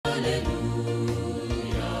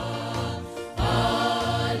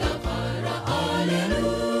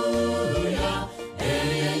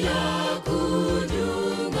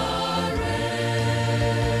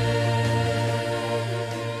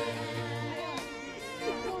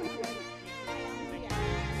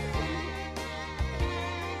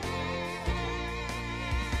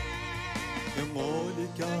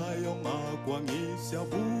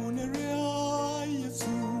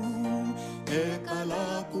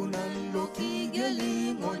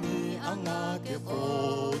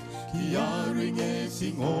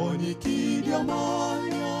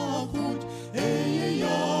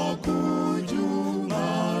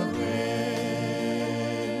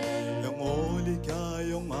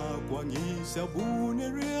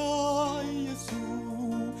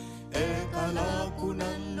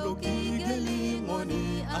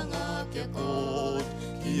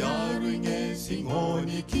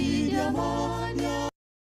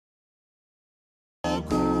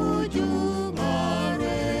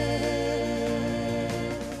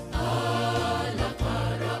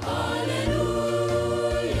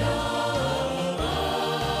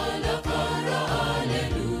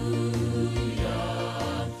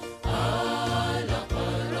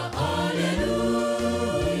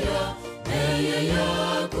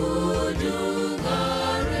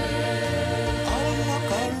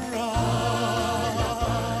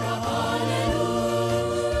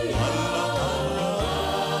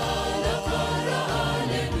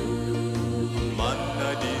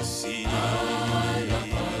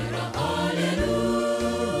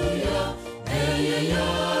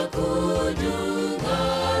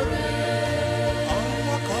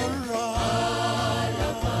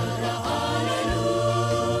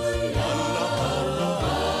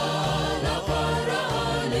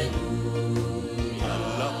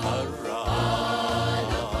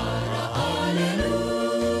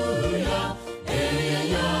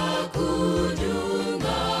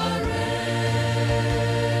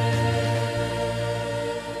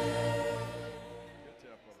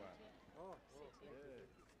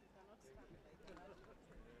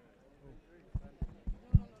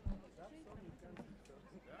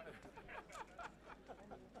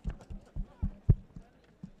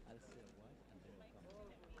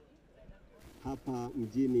Hapa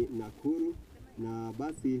mjini Nakuru, na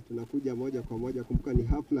basi tunakuja moja kwa moja. Kumbuka ni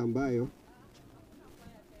hafla ambayo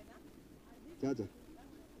Chacha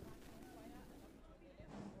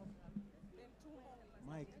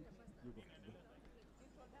Mike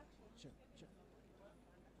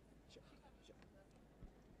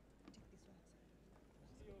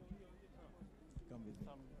come with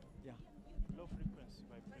some low frequency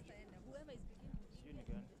vibration. Whoever is beginning.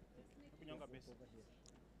 Again. Kunyonga bass.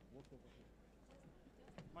 Walk over here.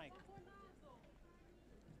 Mike.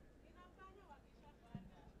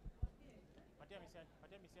 Patia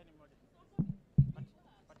misiani moja.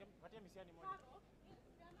 Patia misiani moja.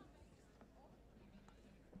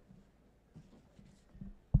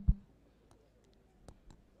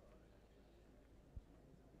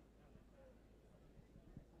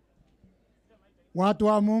 Watu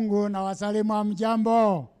wa Mungu na wasalimu,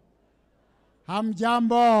 hamjambo?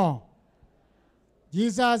 Hamjambo?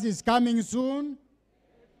 Jesus is coming soon.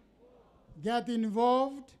 Get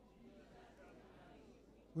involved.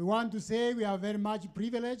 We want to say we are very much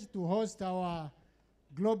privileged to host our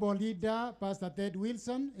global leader, Pastor Ted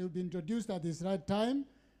Wilson. He will be introduced at this right time.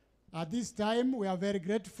 At this time, we are very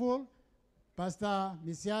grateful. Pastor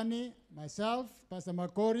Misiani, myself, Pastor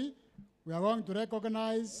Makori, we are going to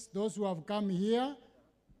recognize those who have come here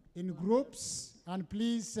in groups. And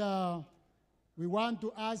please, we want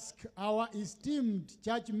to ask our esteemed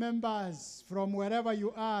church members from wherever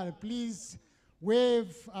you are, please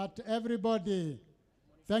wave at everybody.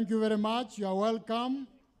 Thank you very much. You are welcome.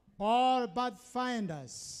 All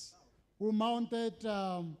pathfinders who mounted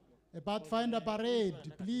a pathfinder parade,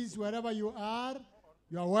 please, wherever you are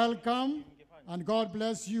welcome. And God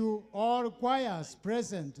bless you. All choirs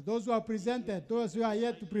present, those who are presented, those who are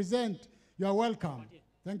yet to present, you are welcome.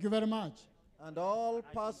 Thank you very much. And all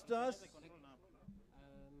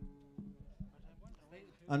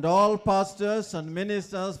pastors and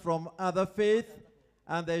ministers from other faith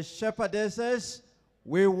and the shepherdesses,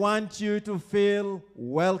 we want you to feel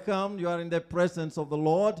welcome. You are in the presence of the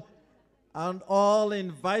Lord. And all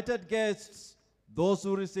invited guests, those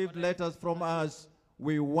who received letters from us,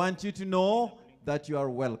 we want you to know that you are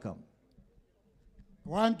welcome. I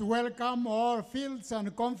want to welcome all fields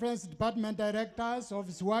and conference department directors,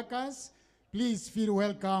 office workers. Please feel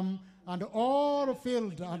welcome. And all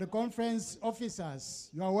field and conference officers,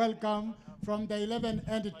 you are welcome from the 11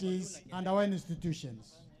 entities and our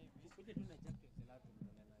institutions.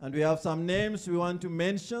 And we have some names we want to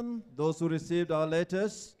mention, those who received our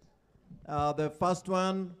letters. The first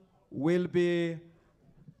one will be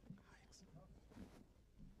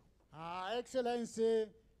Excellency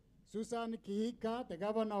Susan Kihika, the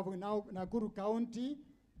governor of Nakuru County,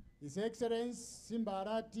 His Excellency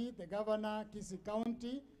Simbarati, the governor Kisii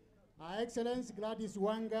County, Excellency Gladys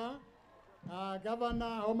Wanga,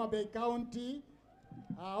 Governor Homa Bay County,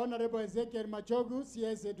 Honorable Ezekiel Machogu,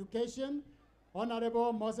 CS Education,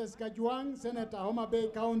 Honorable Moses Kajwang, Senator Homa Bay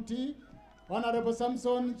County, Honorable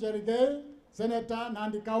Samson Cherigay, Senator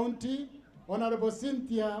Nandi County, Honorable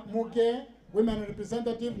Cynthia Muge, Women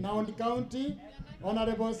Representative, Nandi County,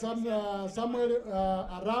 Honorable Samuel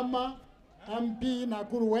Arama, MP,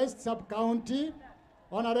 Nakuru West Sub-County,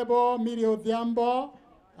 Honorable Miri Odhiambo,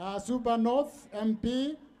 Super North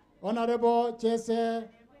MP, Honorable Chese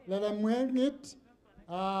Lelemwengit,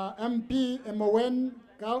 MP Emowen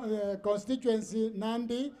Constituency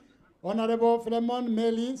Nandi, Honorable Philemon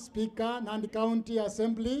Meli, Speaker, Nandi County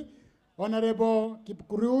Assembly, Honorable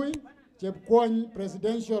Kipkurui Chepkwony,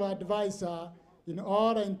 Presidential Advisor in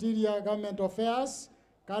all Interior Government Affairs,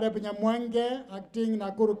 Caleb Nyamwenge, Acting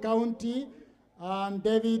Nakuru County, and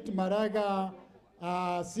David Maraga,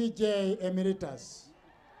 CJ Emeritus.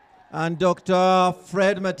 and Dr.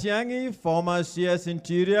 Fred Matiang'i, former CS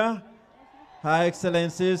Interior, Her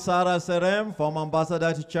Excellency Sarah Serem, former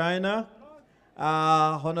Ambassador to China,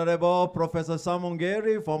 Honorable Professor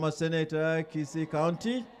Samungeri, former Senator, Kisii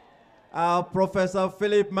County, Professor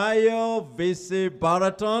Philip Mayo, VC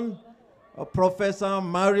Baraton, Professor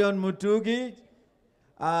Marion Mutugi,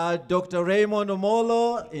 Dr. Raymond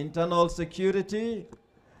Omolo, Internal Security,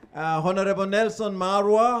 Honorable Nelson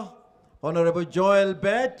Marwa, Honorable Joel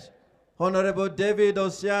Bett, Honorable David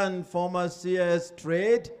Osian, former CS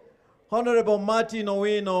Trade, Honorable Martin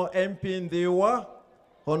Owino, MP Ndiwa,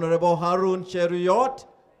 Honorable Harun Cheruyot,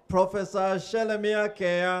 Professor Shelemia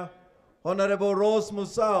Kea, Honorable Rose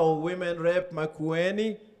Musau, Women Rep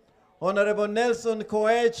Makueni, Honorable Nelson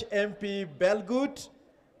Koech, MP Belgut,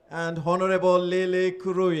 and Honorable Lily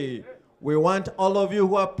Kurui. We want all of you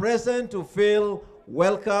who are present to feel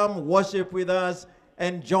welcome, worship with us,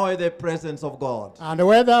 enjoy the presence of God. And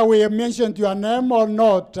whether we have mentioned your name or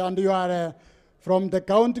not, and you are from the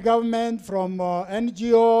county government, from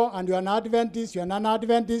NGO, and you are an Adventist, you are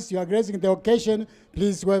non-Adventist, you are gracing the occasion,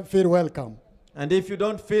 please feel welcome. And if you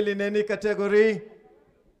don't feel in any category,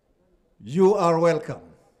 you are welcome.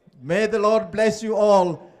 May the Lord bless you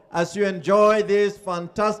all as you enjoy this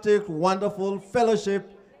fantastic, wonderful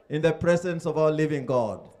fellowship in the presence of our living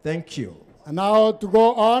God. Thank you. And now to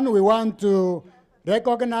go on, we want to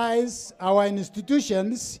recognize our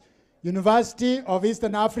institutions, University of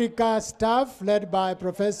Eastern Africa staff led by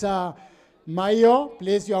Professor Mayo.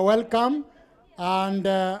 Please, you are welcome. And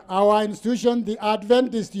our institution, the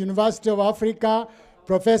Adventist University of Africa,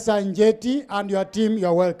 Professor Njeti, and your team, you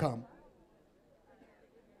are welcome.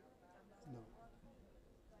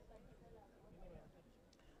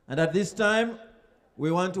 And at this time,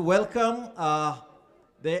 we want to welcome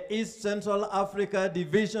the East Central Africa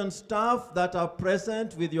Division staff that are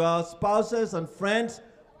present with your spouses and friends.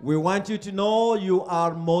 We want you to know you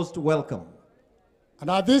are most welcome. And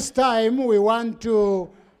at this time, we want to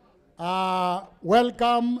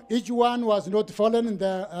welcome each one who has not fallen in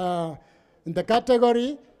the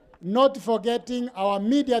category, not forgetting our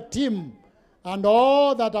media team and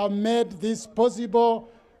all that have made this possible.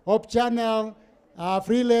 Hope Channel,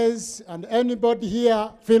 Freelays, and anybody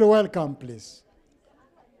here, feel welcome, please.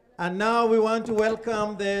 And now we want to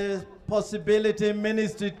welcome the Possibility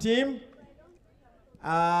Ministry team.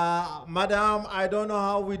 Madam, I don't know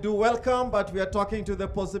how we do welcome, but we are talking to the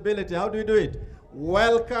Possibility. How do we do it?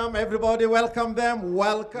 Welcome, everybody, welcome them.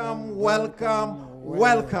 Welcome, welcome,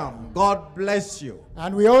 welcome. God bless you.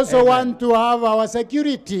 And we also Amen. want to have our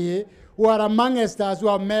security who are amongst us who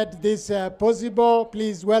have made this possible.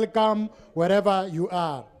 Please welcome wherever you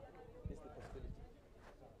are.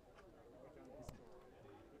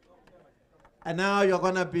 And now you're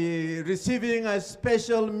going to be receiving a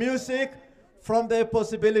special music from the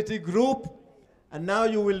Possibility group. And now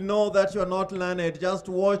you will know that you're not learned. Just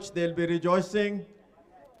watch, they'll be rejoicing.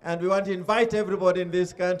 And we want to invite everybody in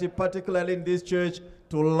this country, particularly in this church,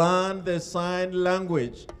 to learn the sign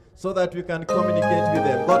language so that we can communicate with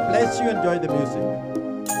them. God bless you. Enjoy the music.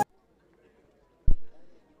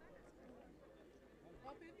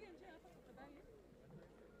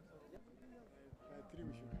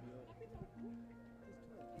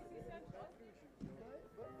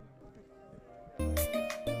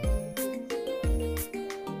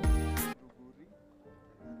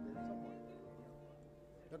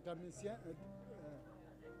 Dr.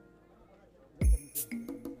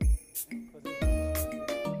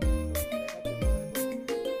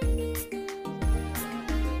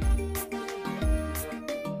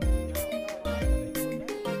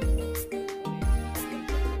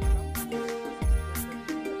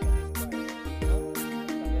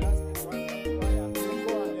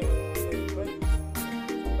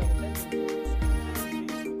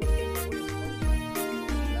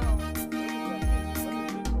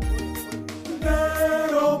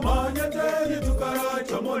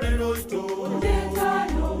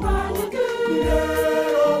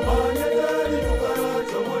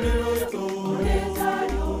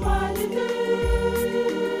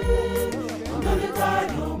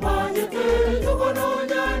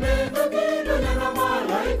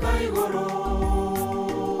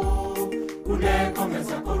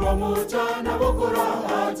 kuromucha na bukura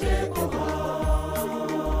ajekoba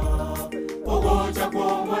Ogocha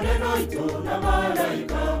kwa maneno itu na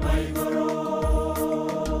malaika maigoro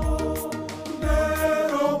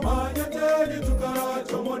Nero manyete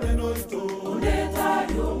litukaracho maneno itu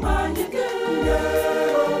Unetayo manyete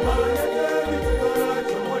Nero manyete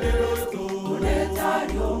litukaracho maneno itu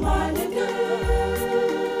Unetayo manyete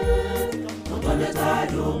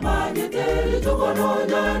Unetayo manyete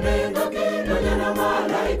litukononya nenga na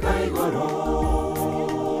malaika igoro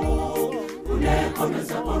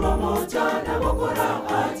Unekomeza kuromocha na bukura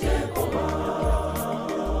ajekoba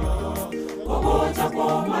Ogocha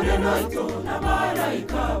kwa maneno itu na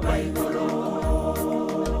malaika baigoro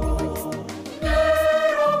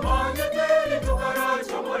Nero manyete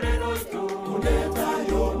litukaracho maneno itu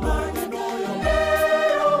Unetayo maneno yo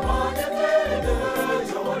Nero manyete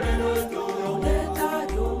litukaracho maneno itu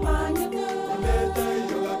Unetayo manyete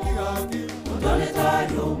Unetayo gaki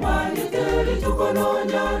Unetayo manyete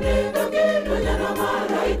litukononya nenga na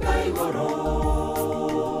malaika igoro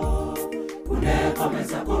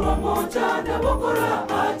Unekomeza kuromocha na bukura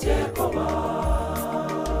ajekoba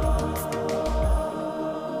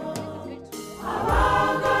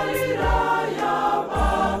Abagalira ya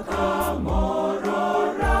bakamorora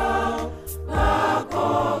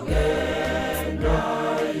Gakogenda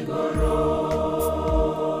igoro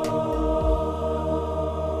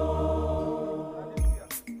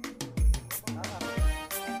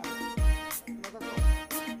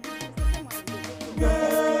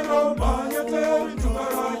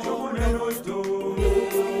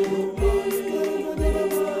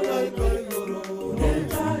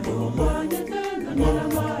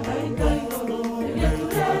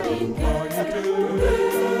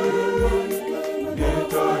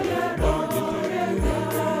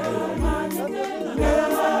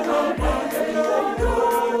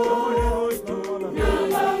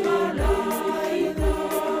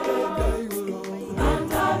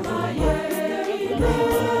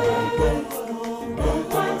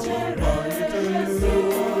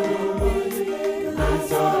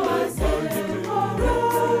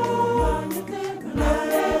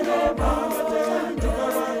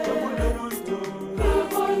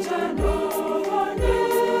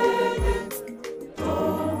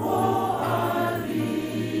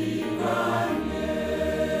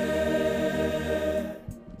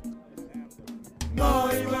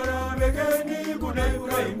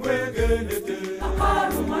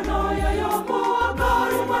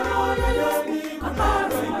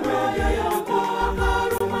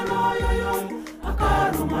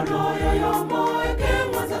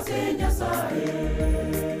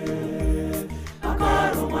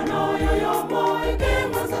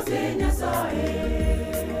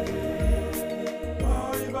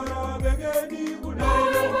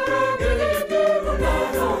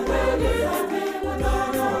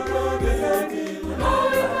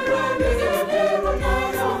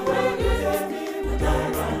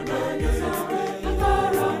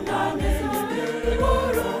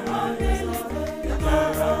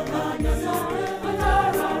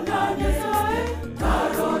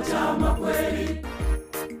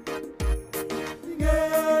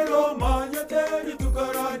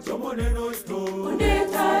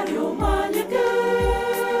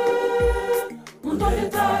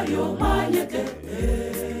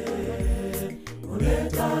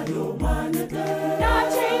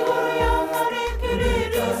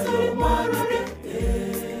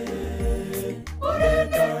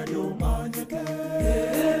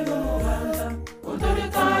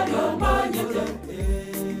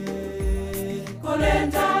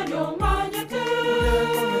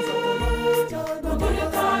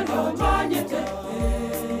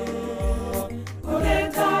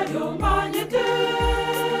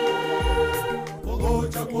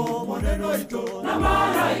na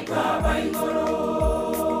malaika baigoro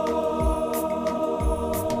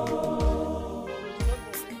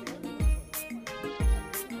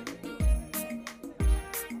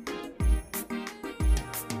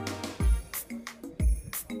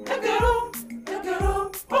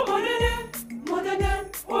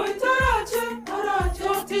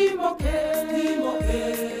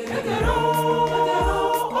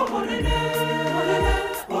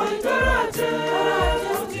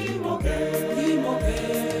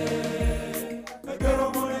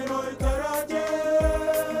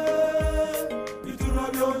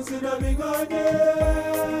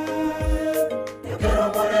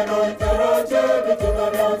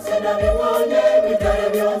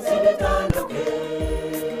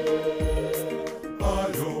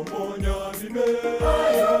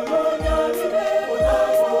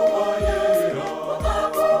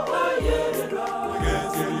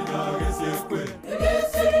Yes,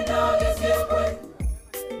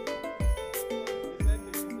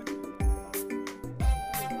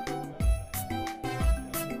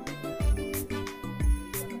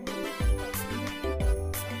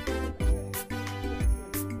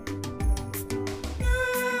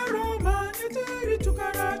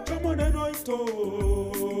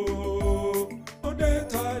 to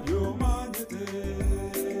Onetario manyete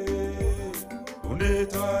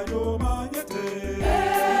Onetario manyete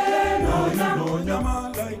Nonya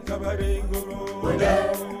malaika baringoro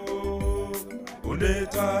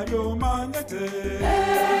Onetario manyete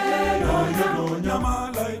Nonya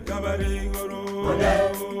malaika baringoro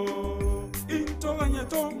Into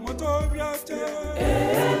ganyeto motobiate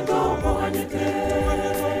Into moganyete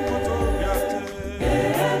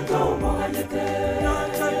Ento moganyete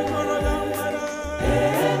Nacha ikoro yamare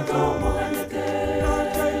Ento moganyete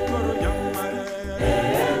Nacha ikoro yamare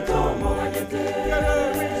Ento moganyete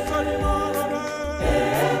Kelebi sori morore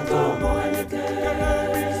Ento moganyete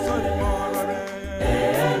Kelebi sori morore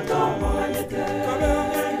Ento moganyete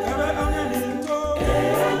Kabe ane ninto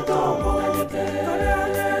Ento moganyete Kabe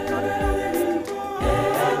ane ninto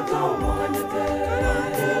Ento moganyete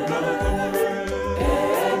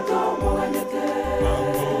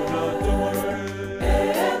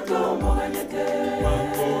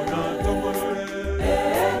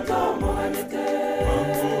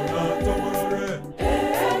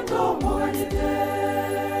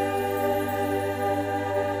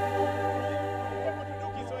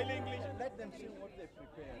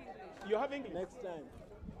You have English? Next time.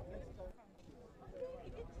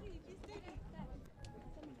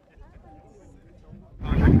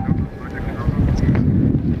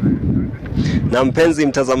 Na mpenzi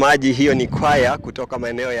mtazamaji, hiyo ni kwaya kutoka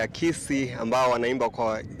maeneo ya Kisii ambao wanaimba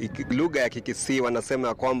kwa lugha ya Kikisii.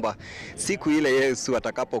 Wanasema kwamba siku ile Yesu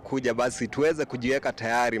atakapokuja basi tuweze kujiweka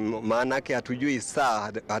tayari, maana yake hatujui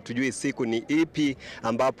saa, hatujui siku ni ipi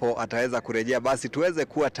ambapo ataweza kurejea, basi tuweze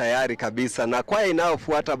kuwa tayari kabisa. Na kwaya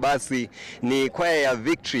inayofuata basi ni kwaya ya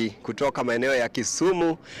Victory kutoka maeneo ya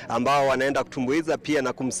Kisumu ambao wanaenda kutumbuiza pia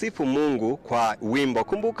na kumsifu Mungu kwa wimbo.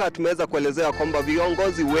 Kumbuka tumeweza kuelezewa kwamba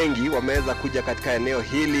viongozi wengi wameweza kuja katika eneo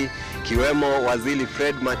hili, kiwemo Waziri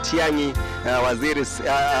Fred Matiang'i, waziri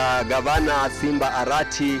gavana Simba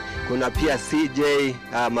Arati, kuna pia CJ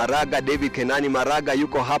Maraga, David Kenani Maraga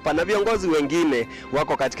yuko hapa na viongozi wengine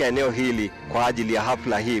wako katika eneo hili kwa ajili ya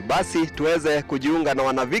hafla hii. Basi tuweze kujiunga na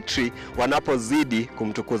wana Victory wanapozidi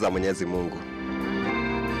kumtukuza Mwenyezi Mungu.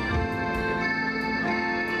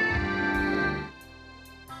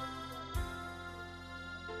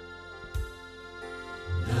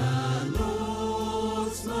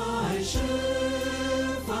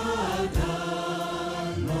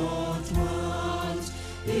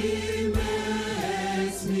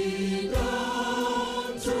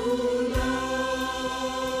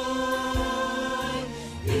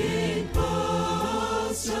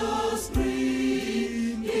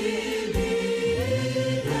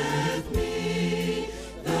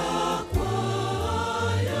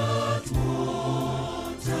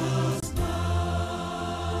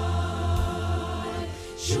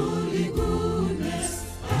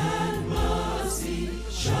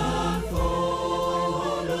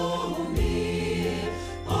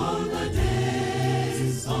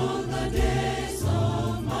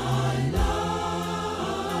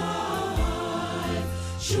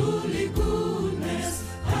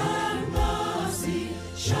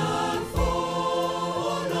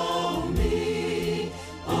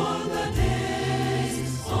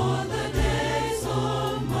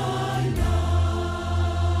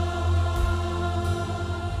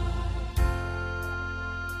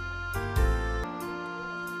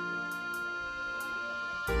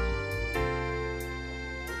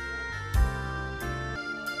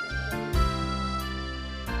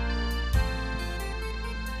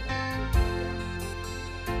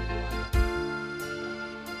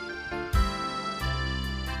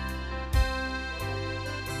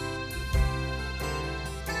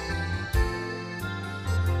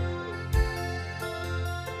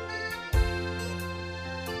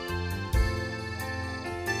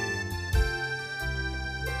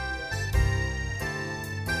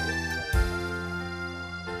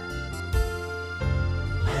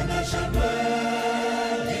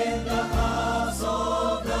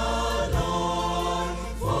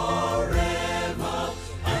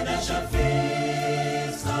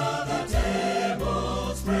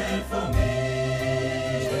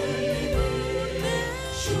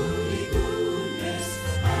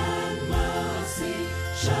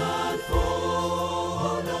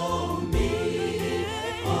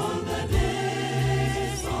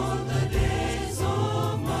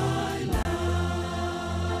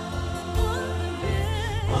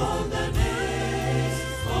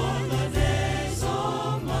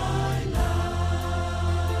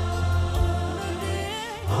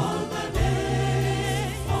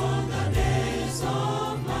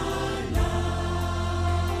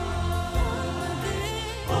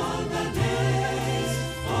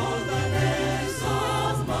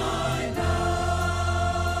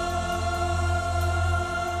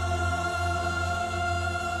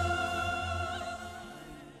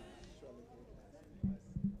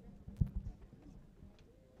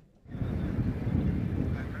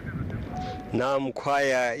 Na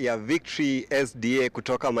kwaya ya Victory SDA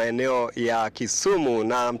kutoka maeneo ya Kisumu.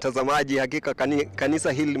 Na mtazamaji, hakika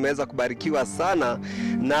kanisa hili limeweza kubarikiwa sana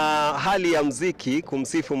na hali ya mziki,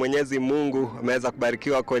 kumsifu Mwenyezi Mungu, ameweza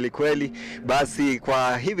kubarikiwa kweli kweli. Basi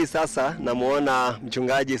kwa hivi sasa namuona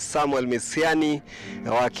mchungaji Samuel Misiani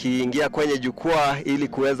wakiingia kwenye jukwaa ili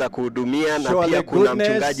kuweza kuhudumia, na pia kuna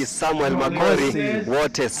mchungaji Samuel Makori,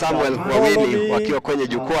 wote Samuel wawili wakiwa kwenye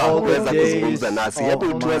jukwaa kuweza kuzungumza nasi.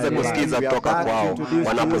 Hebu tuweze kusikiza kutoka kwao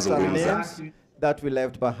wanapozungumza. That we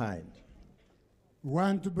left behind. We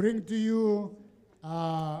want to bring to you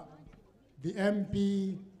the MP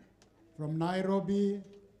from Nairobi,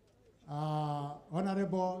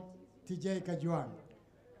 Honorable TJ Kajwang.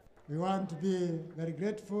 We want to be very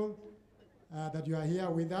grateful that you are here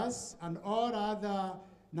with us, and all other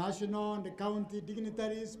national and county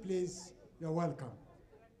dignitaries, please, you're welcome.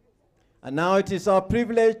 And now it is our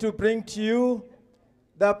privilege to bring to you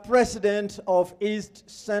the President of East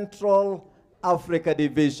Central Africa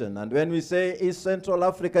Division. And when we say East Central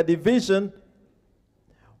Africa Division,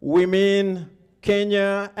 we mean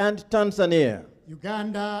Kenya and Tanzania,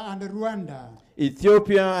 Uganda and Rwanda,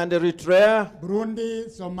 Ethiopia and Eritrea, Burundi,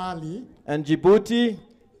 Somali, and Djibouti,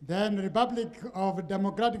 then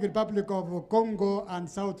Democratic Republic of Congo and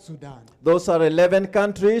South Sudan. Those are 11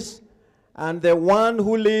 countries. And the one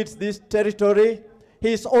who leads this territory,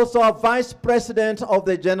 he is also a vice president of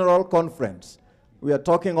the General Conference. We are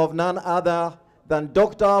talking of none other than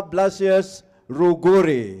Dr. Blasius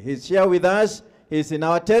Ruguri. He's here with us. He's in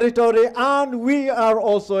our territory, and we are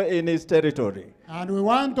also in his territory. And we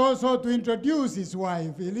want also to introduce his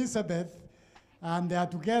wife, Elizabeth, and they are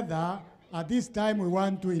together. At this time, we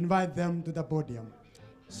want to invite them to the podium.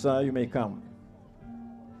 Sir, you may come.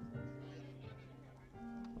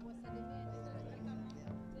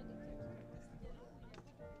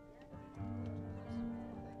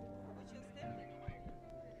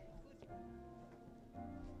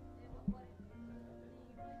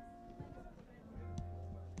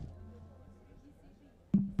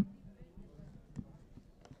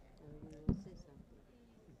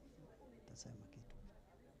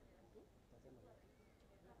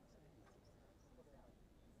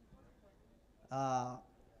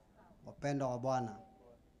 Wapendwa wa Bwana,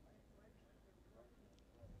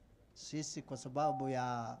 sisi kwa sababu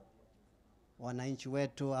ya wananchi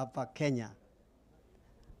wetu hapa Kenya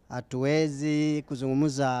hatuwezi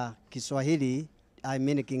kuzungumza Kiswahili,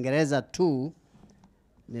 Kiingereza tu.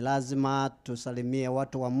 Ni lazima tusalimie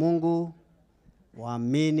watu wa Mungu,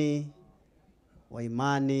 waamini, wa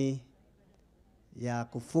imani ya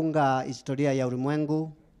kufunga historia ya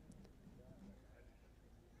ulimwengu,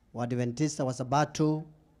 Waadventista wa Sabato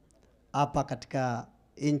hapa katika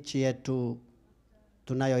nchi yetu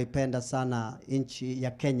tunayoipenda sana, nchi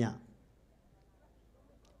ya Kenya.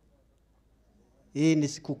 Hii ni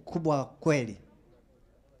siku kubwa kweli,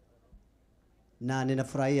 na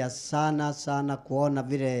ninafurahia sana kuona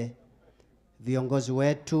vile viongozi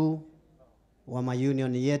wetu wa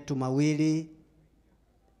union yetu mawili,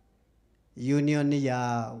 union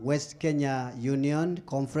ya West Kenya Union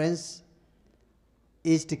Conference,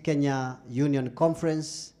 East Kenya Union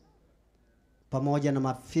Conference, pamoja na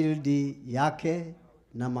mafieldi yake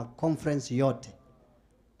na maconference yote,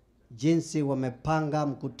 jinsi wamepanga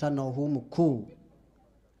mkutano huu mkuu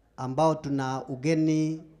ambao tuna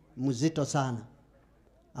ugeni mzito sana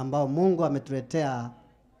ambao Mungu ametuletea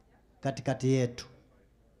katikati yetu.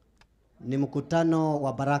 Ni mkutano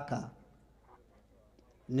wa baraka,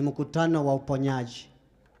 ni mkutano wa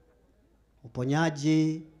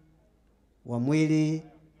uponyaji wa mwili,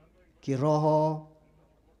 kiroho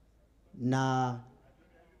na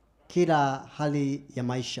kila hali ya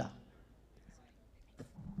maisha.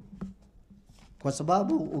 Kwa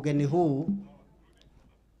sababu ugeni huu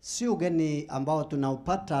si ugeni ambao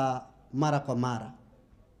tunaupata mara kwa mara.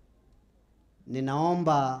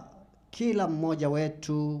 Ninaomba kila mmoja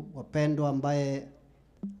wetu wapendwa ambaye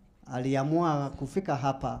aliamua kufika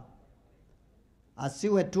hapa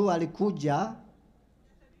asiwe tu alikuja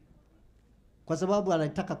kwa sababu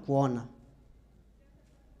alitaka kuona,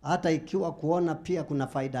 hata ikiwa kuona pia kuna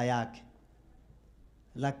faida yake,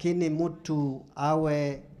 lakini mtu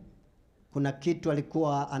awe kuna kitu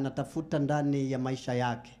alikuwa anatafuta ndani ya maisha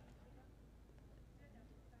yake,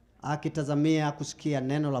 akitazamia kusikia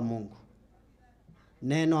neno la Mungu,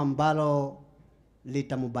 neno ambalo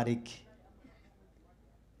litamubariki.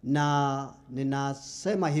 Na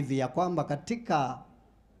ninasema hivi ya kwamba katika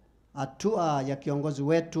hatua ya kiongozi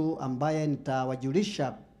wetu ambaye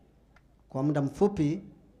nitawajulisha kwa muda mfupi,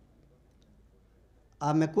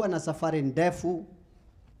 amekuwa na safari ndefu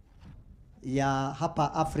ya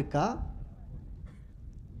hapa Afrika.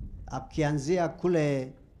 akianzia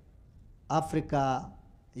kule Afrika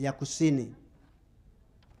ya Kusini,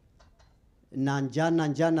 na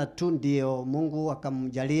njana tu ndio Mungu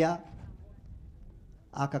akamjalia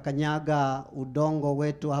akakanyaga udongo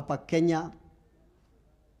wetu hapa Kenya,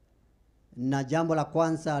 na jambo la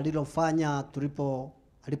kwanza alilofanya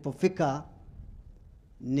alipofika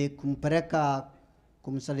ni kumpeleka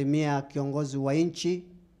kumsalimia kiongozi wa nchi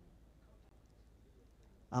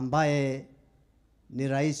ambaye ni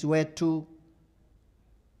rais wetu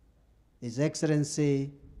His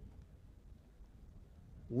Excellency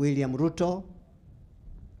William Ruto,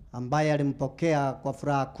 ambaye alimpokea kwa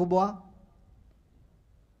furaha kubwa,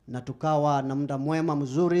 na tukawa na muda mwema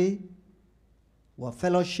mzuri wa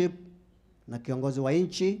fellowship na kiongozi wa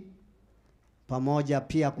nchi, pamoja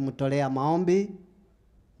pia kumtolea maombi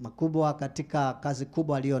makubwa katika kazi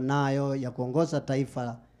kubwa aliyonayo ya kuongoza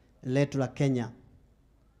taifa letu la Kenya.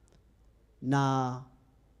 Na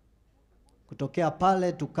kutokea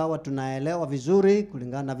pale tukawa tunaelewa vizuri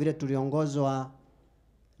kulingana na vile tuliongozwa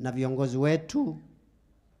na viongozi wetu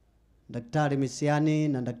Daktari Misiani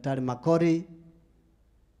na Daktari Makori,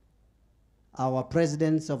 our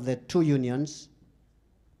presidents of the two unions,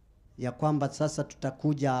 ya kwamba sasa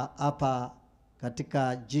tutakuja hapa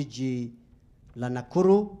katika jiji la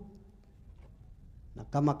Nakuru. Na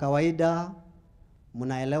kama kawaida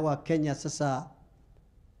mnaelewa Kenya sasa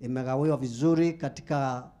imegawiwa vizuri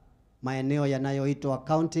katika maeneo yanayoitwa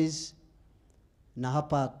counties, na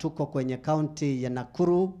hapa tuko kwenye county ya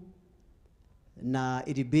Nakuru, na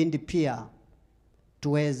ilibidi pia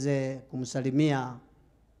tuweze kumsalimia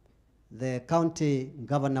the county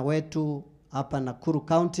governor wetu hapa Nakuru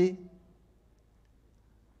County,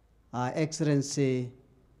 Excellency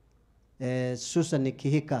Susan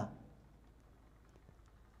Kihika,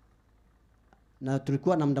 na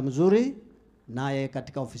tulikuwa na muda mzuri naye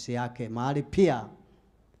katika ofisi yake, mahali pia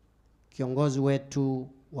kiongozi wetu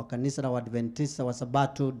wa kanisa la Waadventista wa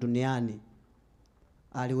Sabato duniani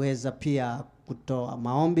aliweza pia kutoa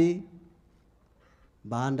maombi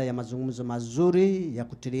baada ya mazungumzo mazuri ya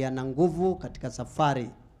kutiliana nguvu katika safari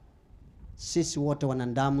sisi wote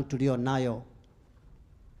wanadamu tulio nayo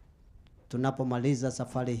tunapomaliza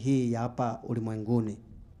safari hii ya hapa ulimwenguni.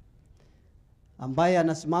 Ambaye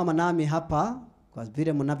anasimama nami hapa, kwa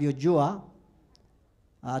vile mnavyojua,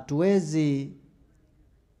 hatuwezi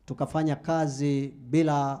tukafanya kazi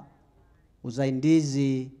bila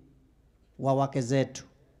usaidizi wa wake zetu.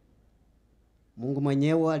 Mungu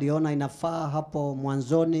mwenyewe aliona inafaa hapo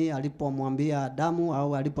mwanzoni alipomwambia Adamu,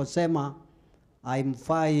 au aliposema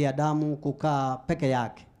haimfai Adamu kukaa peke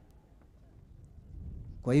yake.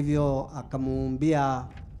 Kwa hivyo akamuumbia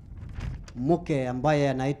mke ambaye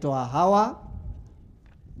anaitwa Hawa,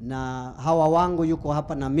 na Hawa wangu yuko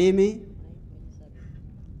hapa na mimi.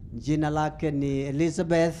 Jina lake ni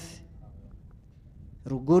Elizabeth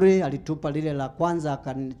Ruguri. Alitupa lile la kwanza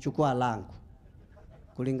akachukua langu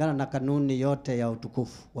kulingana na kanuni yote ya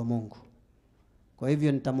utukufu wa Mungu. Kwa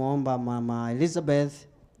hivyo nitamuomba Mama Elizabeth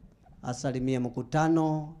asalimie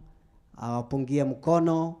mkutano, awapungie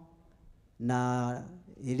mkono, na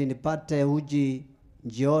ili nipate uji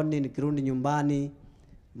jioni nikirudi nyumbani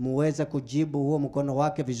muweze kujibu huo mkono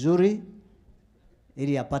wake vizuri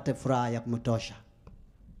ili apate furaha ya kumtosha.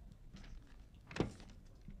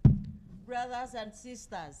 Brothers and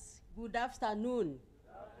sisters, good afternoon.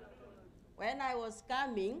 When I was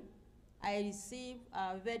coming, I received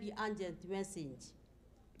a very urgent message.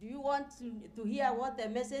 Do you want to hear what the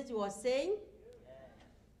message was saying?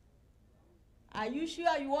 Are you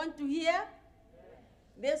sure you want to hear?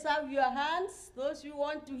 Raise up your hands, those who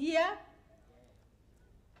want to hear.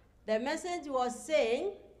 The message was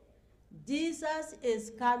saying, Jesus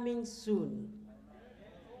is coming soon.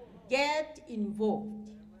 Get involved.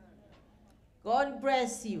 God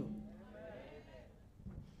bless you.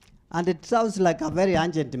 And it sounds like a very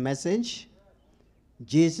urgent message.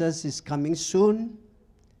 Jesus is coming soon.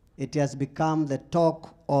 It has become the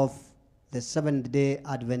talk of the Seventh-day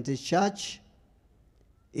Adventist Church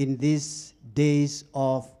in these days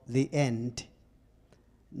of the end.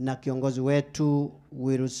 Na kiongozi wetu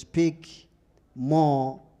will speak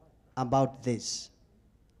more about this.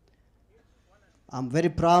 I'm very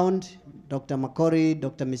proud, Dr. Makori,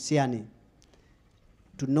 Dr. Misiani,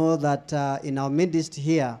 to know that in our midst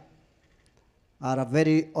here are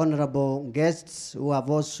very honorable guests who have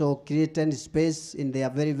also created space in their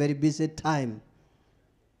very, very busy time.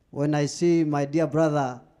 When I see my dear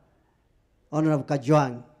brother, Honorable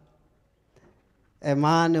Kajwang, a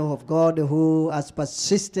man of God who has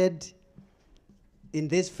persisted in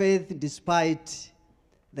this faith despite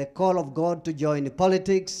the call of God to join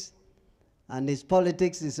politics, and his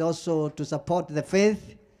politics is also to support the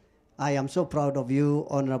faith, I am so proud of you,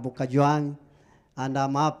 Honorable Kajuang, and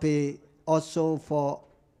I'm happy also for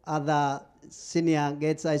other senior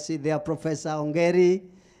guests. I see there Professor Ongeri.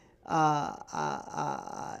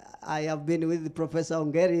 I have been with Professor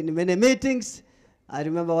Ongeri in many meetings. I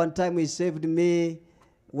remember one time he saved me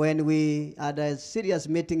when we had a serious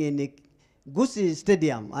meeting in Gusii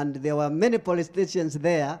Stadium, and there were many politicians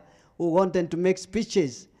there who wanted to make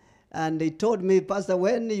speeches. And he told me, Pastor,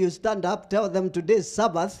 when you stand up, tell them today's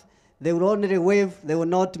Sabbath, they will only wave, they will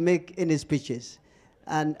not make any speeches.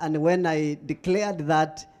 And when I declared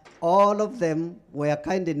that, all of them were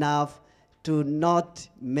kind enough to not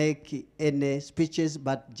make any speeches,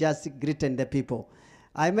 but just greeting the people.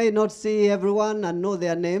 I may not see everyone and know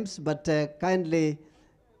their names, but kindly.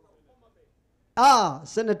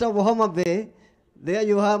 Senator Wahoma Bay, there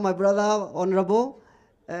you have my brother, Honorable.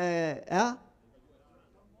 Yeah?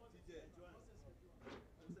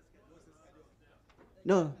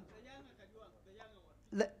 No.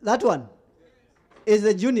 That one is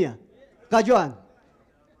the junior, Kajuang.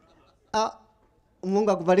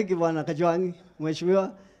 Mungu akubariki bwana Kajuang,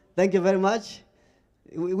 Mheshimiwa. Thank you very much.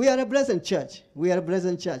 We are a blessed church. We are a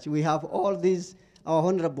blessed church. We have all these, our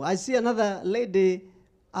honorable. I see another lady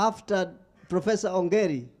after Professor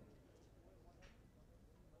Ongeri.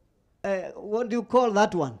 What do you call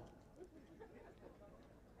that one?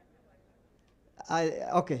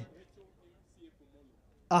 Okay.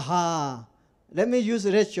 Aha. Let me use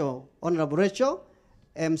Rachel, Honorable Rachel,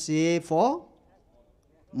 MCA for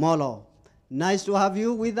Molo. Nice to have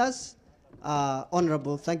you with us.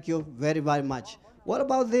 Honorable, thank you very, very much. What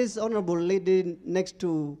about this honorable lady next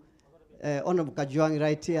to Honorable Kajuang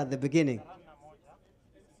right here at the beginning?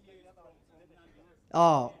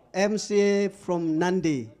 Oh, MCA from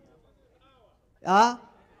Nandi.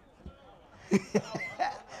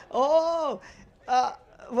 Oh,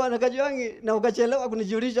 Bwana Kajuang, na ukachelewa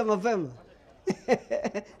kunijulisha mapema.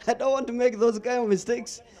 I don't want to make those kind of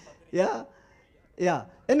mistakes. Yeah, yeah.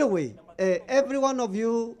 Anyway, every one of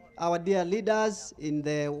you, our dear leaders in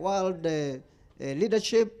the world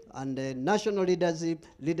leadership and national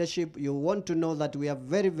leadership, you want to know that we are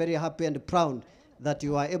very, very happy and proud that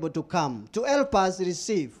you are able to come to help us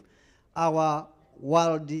receive our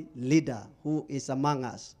world leader who is among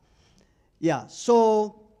us. Yeah,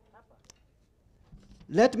 so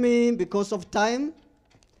let me, because of time,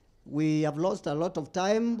 we have lost a lot of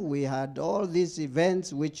time. We had all these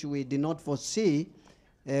events which we did not foresee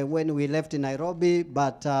when we left in Nairobi,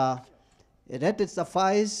 but let it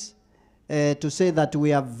suffice to say that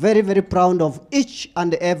we are very, very proud of each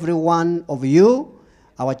and every one of you,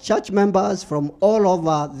 our church members from all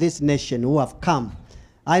over this nation who have come.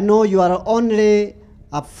 I know you are only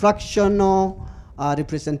a fractional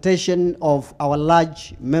representation of our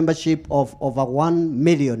large membership of over 1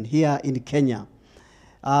 million here in Kenya.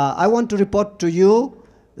 I want to report to you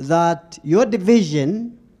that your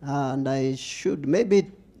division, and I should,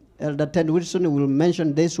 maybe Elder Ted Wilson will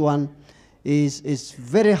mention this one, is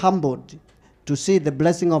very humbled to see the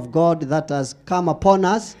blessing of God that has come upon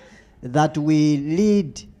us, that we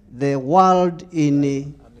lead the world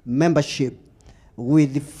in membership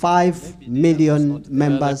with 5 million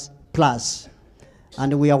members plus.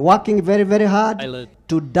 And we are working very, very hard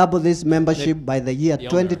to double this membership by the year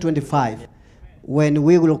 2025, when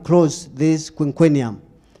we will close this quinquennium.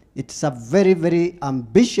 It's a very, very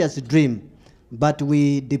ambitious dream, but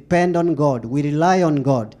we depend on God. We rely on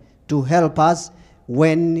God to help us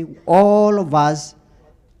when all of us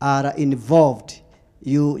are involved.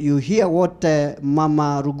 You hear what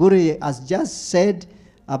Mama Ruguri has just said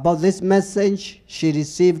about this message she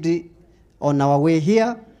received on our way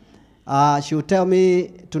here. She will tell me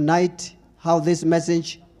tonight how this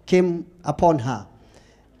message came upon her,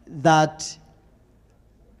 that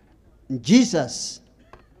Jesus,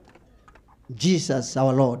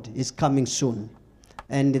 our Lord, is coming soon.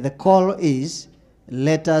 And the call is,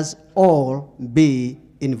 let us all be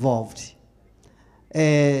involved.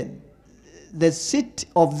 The seat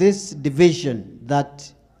of this division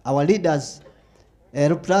that our leaders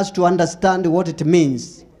helped us to understand what it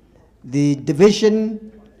means, the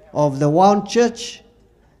division of the one church,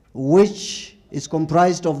 which is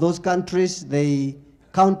comprised of those countries they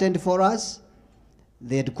counted for us.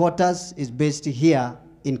 The headquarters is based here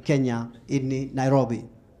in Kenya, in Nairobi.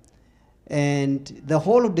 And the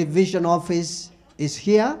whole division office is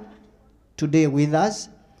here today with us.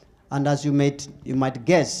 And as you might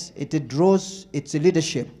guess, it draws its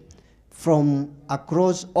leadership from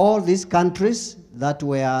across all these countries that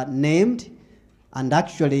were named, and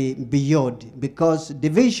actually beyond, because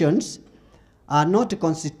divisions are not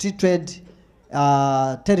constituted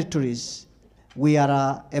territories. We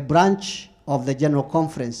are a branch of the General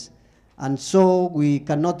Conference, And so we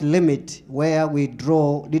cannot limit where we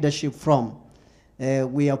draw leadership from.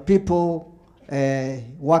 We have people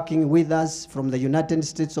working with us from the United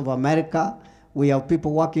States of America. We have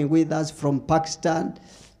people working with us from Pakistan.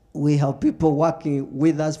 We have people working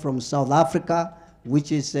with us from South Africa,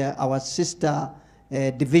 which is our sister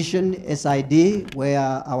division, SID, where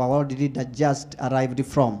our world leader just arrived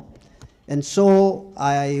from. And so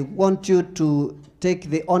I want you to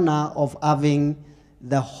take the honor of having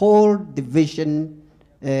the whole division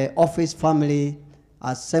office family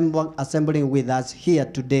assembling with us here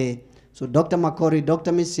today. So Dr. Makori,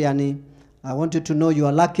 Dr. Misiani, I want you to know you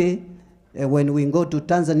are lucky. When we go to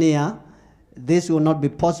Tanzania, this will not be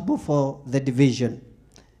possible for the division.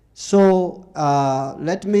 So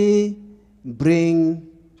let me bring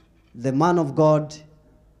the man of God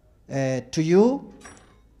to you.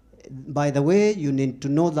 By the way, you need to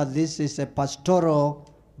know that this is a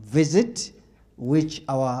pastoral visit which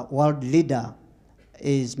our world leader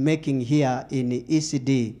is making here in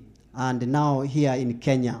ECD and now here in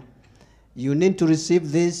Kenya. You need to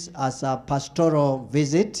receive this as a pastoral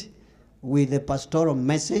visit with a pastoral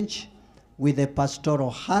message, with a pastoral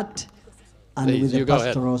heart, and Please, with a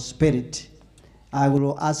pastoral spirit. I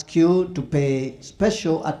will ask you to pay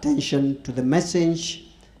special attention to the message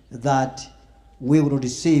that we will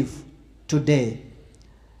receive today.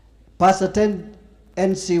 Pastor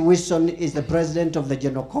N.C. Wilson is the president of the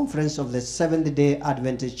General Conference of the Seventh-day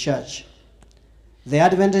Adventist Church. The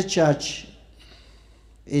Adventist Church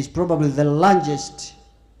is probably the largest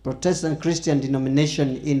Protestant Christian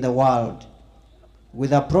denomination in the world,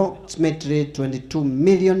 with approximately 22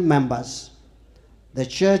 million members. The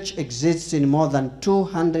church exists in more than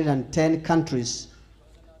 210 countries,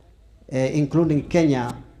 including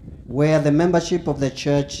Kenya, where the membership of the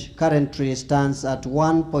church currently stands at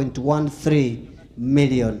 1.13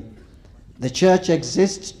 million. The church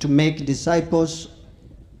exists to make disciples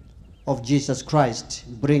of Jesus Christ,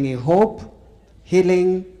 bringing hope,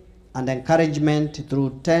 healing, and encouragement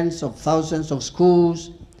through tens of thousands of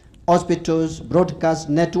schools, hospitals, broadcast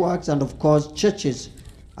networks, and of course churches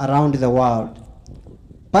around the world.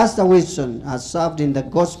 Pastor Wilson has served in the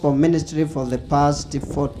gospel ministry for the past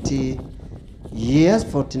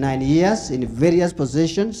 49 years in various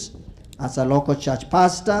positions as a local church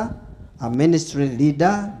pastor, a ministry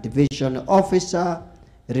leader, division officer,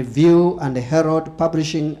 Review and Herald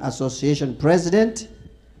Publishing Association president,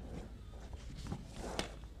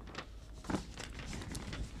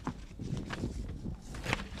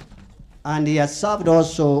 and he has served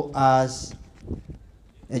also as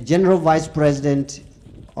a general vice president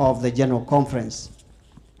of the General Conference.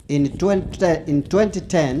 In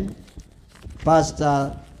 2010,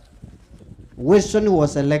 Pastor Wilson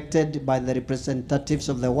was elected by the representatives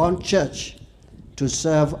of the One Church to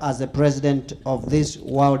serve as the president of this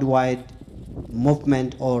worldwide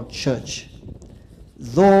movement or church.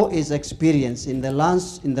 Though his experience in the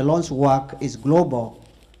Lord's work is global,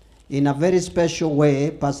 in a very special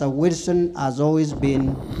way, Pastor Wilson has always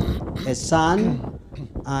been a son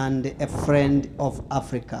and a friend of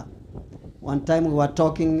Africa. One time we were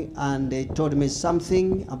talking and they told me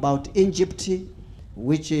something about Egypt,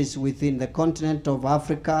 which is within the continent of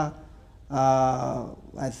Africa.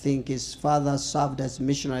 I think his father served as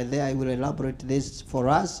missionary there. I will elaborate this for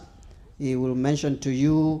us. He will mention to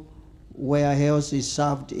you where else he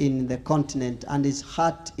served in the continent, and his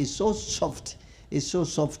heart is so soft,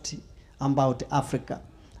 about Africa.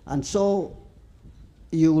 And so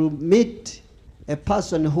you will meet a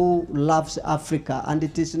person who loves Africa, and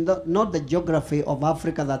it is not the geography of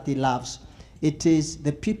Africa that he loves. It is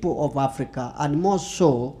the people of Africa, and more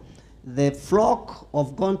so the flock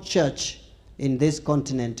of God's church in this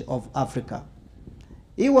continent of Africa.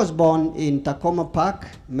 He was born in Tacoma Park,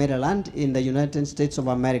 Maryland, in the United States of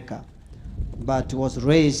America, but was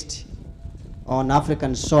raised on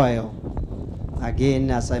African soil,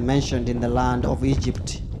 again, as I mentioned, in the land of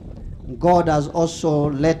Egypt. God has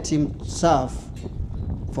also let him serve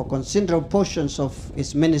for considerable portions of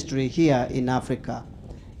his ministry here in Africa.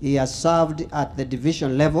 He has served at the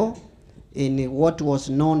division level in what was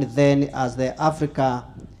known then as the Africa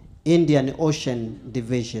Indian Ocean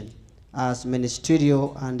Division, as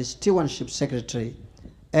Ministerial and Stewardship Secretary,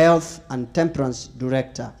 Health and Temperance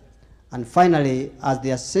Director, and finally as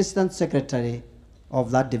the Assistant Secretary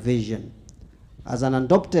of that division. As an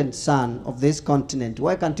adopted son of this continent,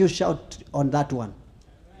 why can't you shout on that one?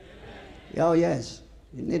 Amen. Oh yes,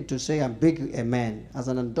 you need to say a big amen. As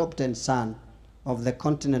an adopted son of the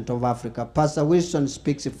continent of Africa, Pastor Wilson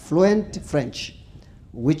speaks fluent French,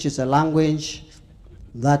 which is a language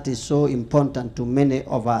that is so important to many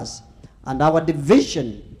of us. And our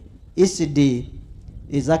division, ECD,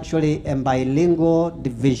 is actually a bilingual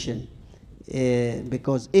division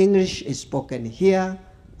because English is spoken here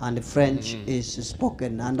and French is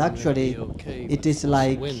spoken. And actually, it is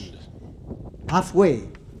like halfway.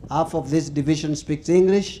 Half of this division speaks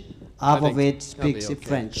English, half of it speaks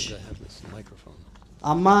French.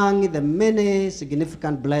 Among the many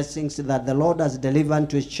significant blessings that the Lord has delivered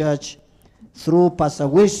to His church through Pastor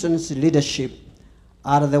Wilson's leadership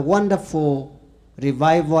are the wonderful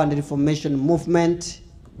revival and reformation movement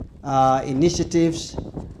initiatives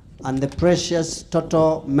and the precious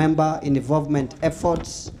total member involvement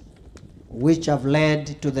efforts which have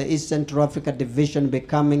led to the East Central Africa Division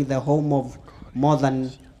becoming the home of more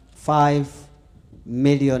than 5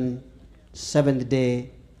 million Seventh-day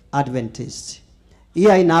Adventists.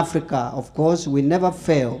 Here in Africa, of course, we never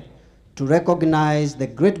fail to recognize the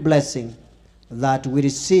great blessing that we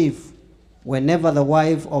receive whenever the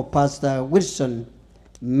wife of Pastor Wilson,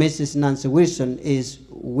 Mrs. Nancy Wilson, is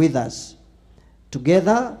with us.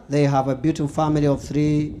 Together, they have a beautiful family of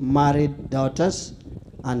 3 married daughters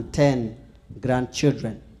and 10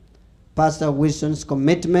 grandchildren. Pastor Wilson's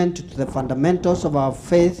commitment to the fundamentals of our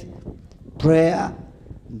faith, prayer,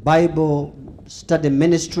 Bible study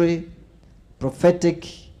ministry, prophetic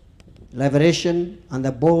revelation, and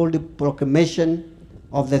the bold proclamation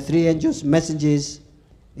of the 3 angels' messages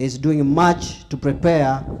is doing much to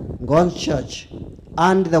prepare God's church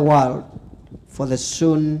and the world for the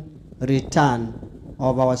soon return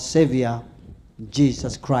of our Savior,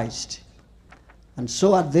 Jesus Christ. And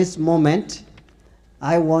so at this moment,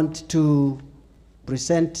 I want to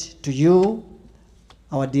present to you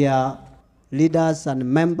our dear leaders and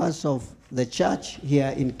members of the church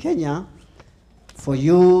here in Kenya, for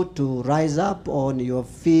you to rise up on your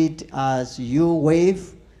feet as you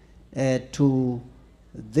wave to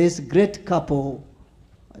this great couple,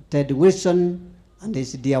 Ted Wilson and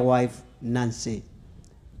his dear wife, Nancy.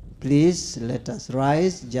 Please let us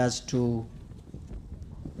rise just to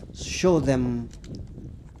show them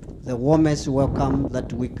the warmest welcome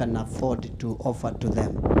that we can afford to offer to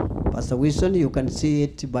them. Pastor Wilson, you can see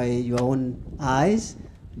it by your own eyes.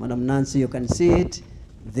 Madam Nancy, you can see it.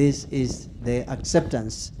 This is the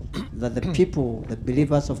acceptance that the people, the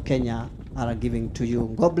believers of Kenya, are giving to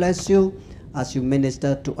you. God bless you as you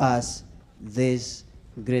minister to us this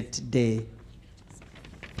great day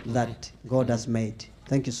that God has made.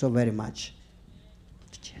 Thank you so very much.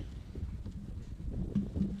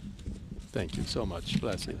 Thank you so much.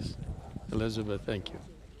 Blessings. Elizabeth, thank you.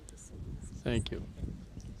 Thank you.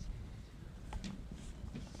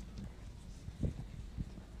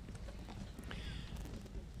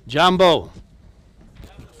 Jambo.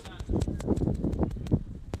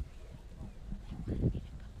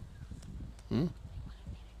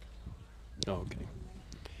 Okay.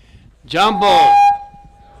 Jambo.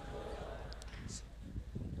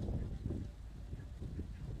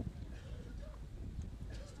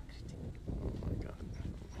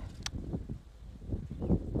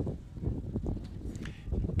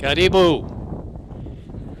 Karibu.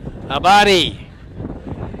 Habari.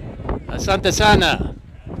 Asante sana.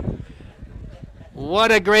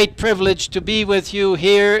 What a great privilege to be with you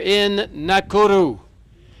here in Nakuru.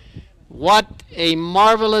 What a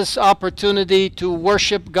marvelous opportunity to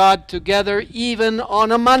worship God together even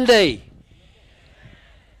on a Monday.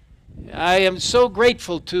 I am so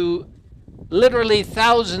grateful to literally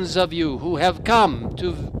thousands of you who have come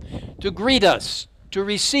to greet us, to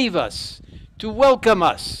receive us, to welcome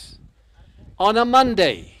us on a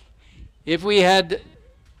Monday. If we had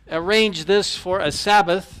arranged this for a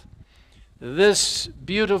Sabbath, this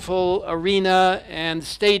beautiful arena and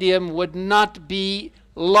stadium would not be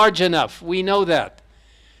large enough. We know that.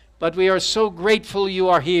 But we are so grateful you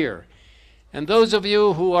are here. And those of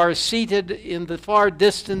you who are seated in the far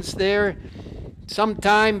distance there,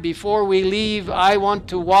 sometime before we leave, I want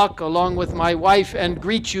to walk along with my wife and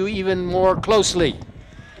greet you even more closely.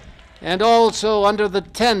 And also under the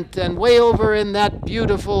tent and way over in that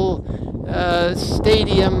beautiful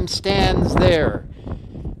stadium stands there.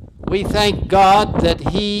 We thank God that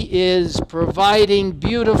He is providing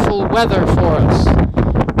beautiful weather for us.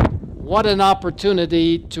 What an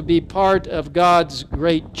opportunity to be part of God's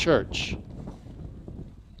great church. Do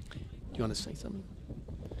you want to say something?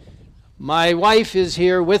 My wife is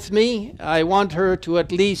here with me. I want her to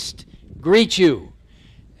at least greet you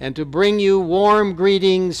and to bring you warm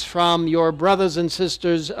greetings from your brothers and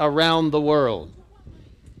sisters around the world.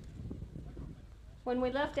 When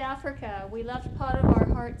we left Africa, we left part of our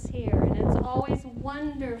hearts here, and it's always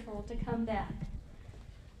wonderful to come back.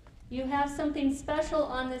 You have something special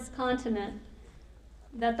on this continent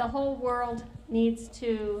that the whole world needs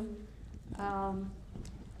to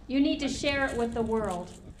You need to share it with the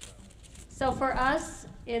world. So for us,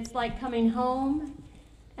 it's like coming home,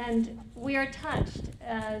 and we are touched,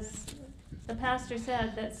 as the pastor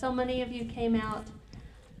said, that so many of you came out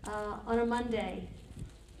on a Monday.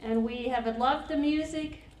 And we have loved the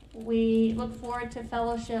music. We look forward to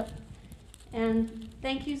fellowship. And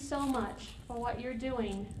thank you so much for what you're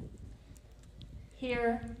doing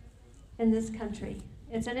here in this country.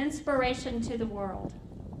 It's an inspiration to the world.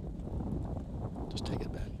 Just take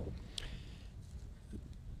it back.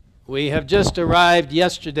 We have just arrived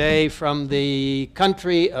yesterday from the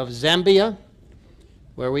country of Zambia,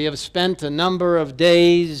 where we have spent a number of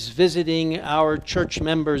days visiting our church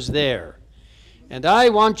members there. And I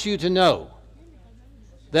want you to know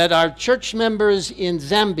that our church members in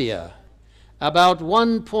Zambia, about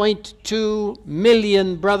 1.2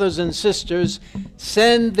 million brothers and sisters,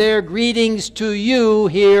 send their greetings to you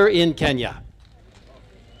here in Kenya.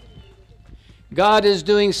 God is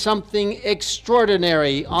doing something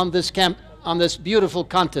extraordinary on this beautiful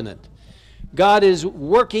continent. God is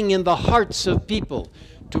working in the hearts of people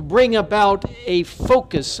to bring about a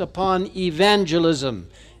focus upon evangelism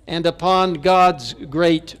and upon God's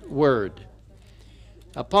great word.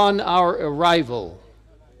 Upon our arrival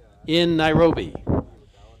in Nairobi,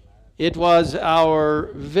 it was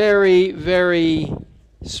our very, very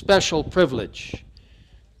special privilege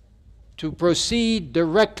to proceed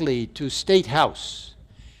directly to State House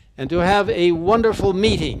and to have a wonderful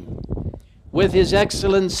meeting with His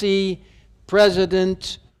Excellency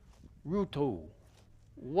President Ruto.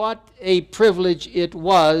 What a privilege it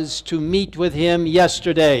was to meet with him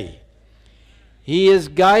yesterday. He is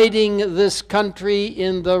guiding this country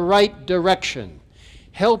in the right direction,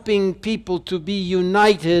 helping people to be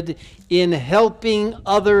united in helping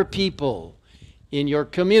other people in your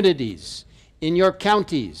communities, in your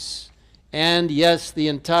counties, and yes, the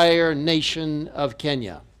entire nation of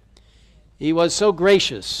Kenya. He was so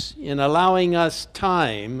gracious in allowing us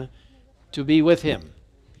time to be with him,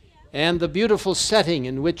 and the beautiful setting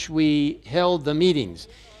in which we held the meetings.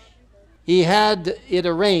 He had it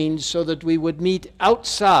arranged so that we would meet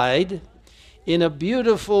outside in a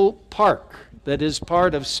beautiful park that is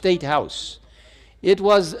part of State House. It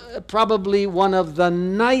was probably one of the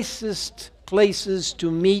nicest places to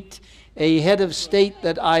meet a head of state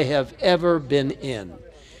that I have ever been in.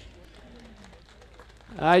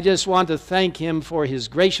 I just want to thank him for his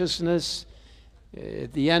graciousness.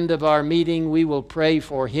 At the end of our meeting, we will pray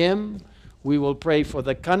for him, we will pray for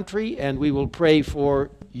the country, and we will pray for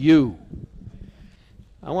you.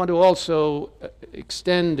 I want to also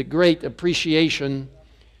extend a great appreciation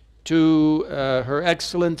to Her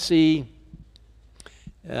Excellency,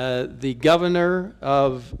 the Governor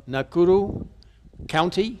of Nakuru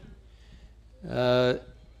County,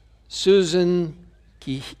 Susan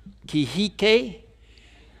Kihike.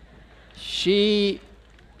 She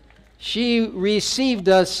received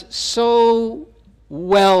us so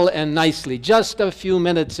well and nicely just a few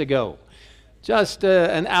minutes ago, just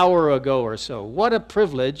an hour ago or so. What a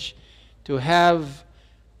privilege to have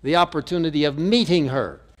the opportunity of meeting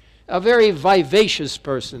her. A very vivacious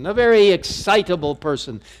person, a very excitable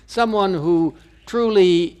person, someone who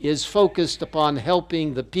truly is focused upon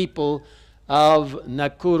helping the people of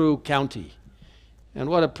Nakuru County. And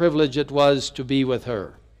what a privilege it was to be with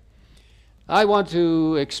her. I want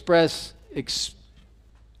to express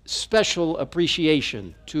special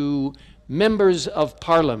appreciation to members of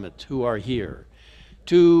Parliament who are here,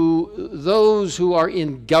 to those who are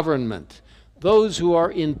in government, those who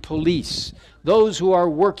are in police, those who are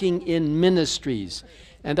working in ministries.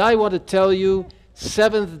 And I want to tell you,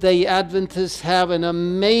 Seventh-day Adventists have an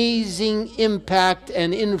amazing impact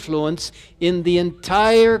and influence in the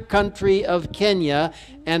entire country of Kenya,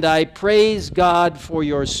 and I praise God for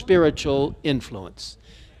your spiritual influence.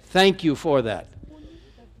 Thank you for that.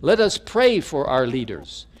 Let us pray for our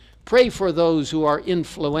leaders. Pray for those who are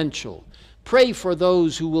influential. Pray for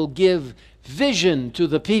those who will give vision to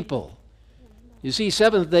the people. You see,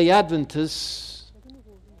 Seventh-day Adventists,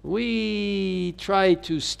 we try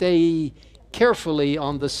to stay carefully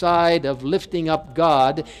on the side of lifting up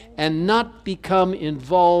God and not become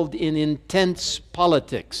involved in intense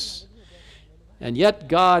politics. And yet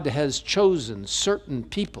God has chosen certain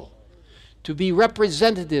people to be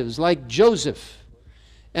representatives like Joseph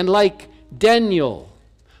and like Daniel,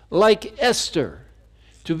 like Esther,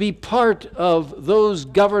 to be part of those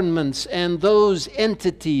governments and those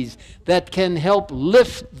entities that can help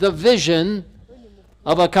lift the vision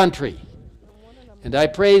of a country. And I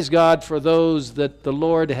praise God for those that the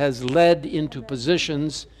Lord has led into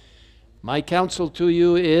positions. My counsel to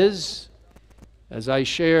you is, as I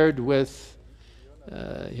shared with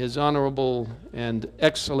His Honorable and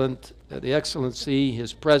Excellent, the Excellency,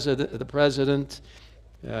 his President, the President,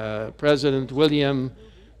 President William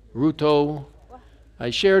Ruto. I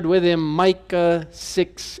shared with him Micah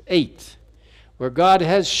 6:8, where God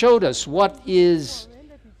has showed us what is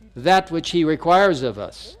that which He requires of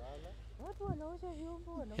us.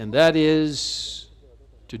 And that is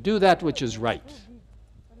to do that which is right,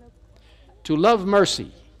 to love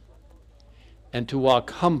mercy, and to walk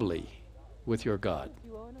humbly with your God.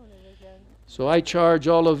 So I charge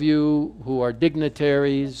all of you who are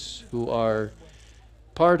dignitaries, who are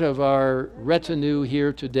part of our retinue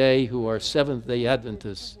here today, who are Seventh-day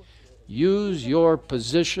Adventists, use your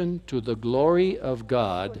position to the glory of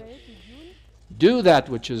God. Do that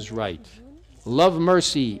which is right. Love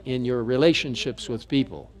mercy in your relationships with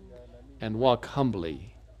people, and walk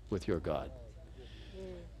humbly with your God.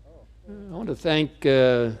 I want to thank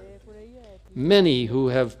many who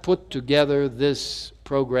have put together this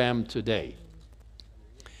program today.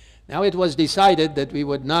 Now, it was decided that we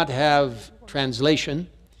would not have translation.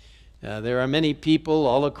 There are many people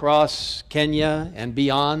all across Kenya and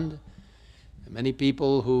beyond, many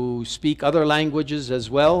people who speak other languages as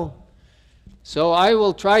well. So I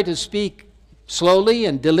will try to speak slowly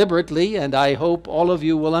and deliberately, and I hope all of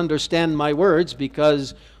you will understand my words,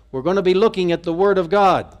 because we're going to be looking at the Word of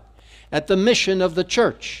God, at the mission of the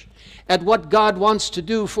church, at what God wants to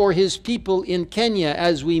do for His people in Kenya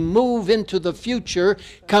as we move into the future,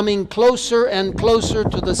 coming closer and closer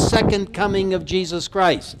to the second coming of Jesus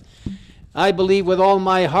Christ. I believe with all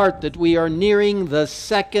my heart that we are nearing the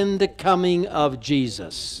second coming of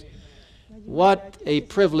Jesus. What a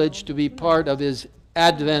privilege to be part of His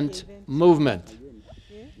Advent movement.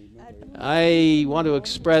 I want to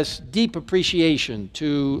express deep appreciation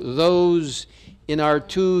to those in our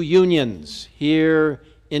two unions here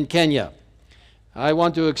in Kenya. I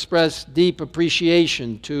want to express deep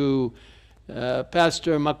appreciation to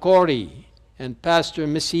Pastor Makori and Pastor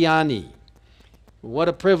Misiani. What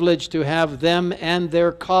a privilege to have them and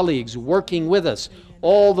their colleagues working with us,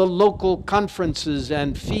 all the local conferences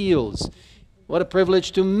and fields. What a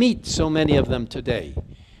privilege to meet so many of them today.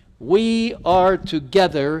 We are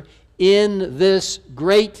together in this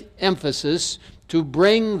great emphasis to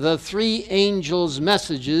bring the three angels'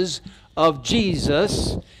 messages of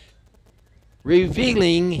Jesus,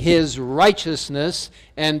 revealing His righteousness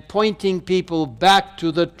and pointing people back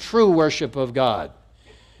to the true worship of God.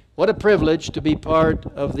 What a privilege to be part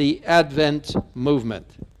of the Advent movement.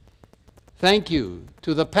 Thank you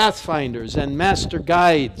to the Pathfinders and Master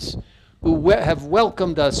Guides who have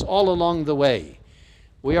welcomed us all along the way.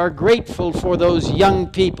 We are grateful for those young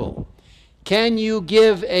people. Can you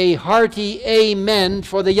give a hearty amen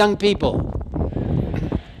for the young people?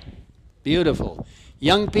 Beautiful.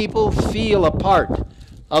 Young people, feel a part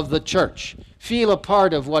of the church. Feel a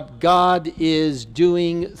part of what God is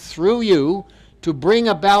doing through you to bring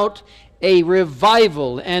about a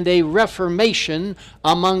revival and a reformation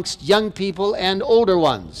amongst young people and older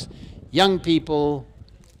ones. Young people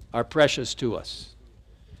are precious to us.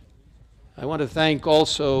 I want to thank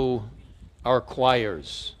also our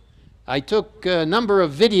choirs. I took a number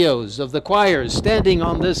of videos of the choirs standing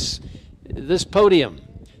on this podium,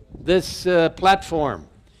 this platform.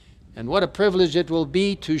 And what a privilege it will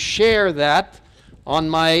be to share that on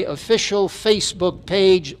my official Facebook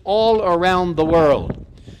page all around the world.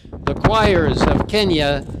 The choirs of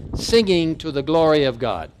Kenya singing to the glory of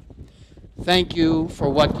God. Thank you for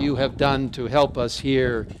what you have done to help us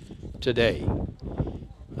here today.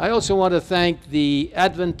 I also want to thank the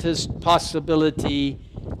Adventist Possibility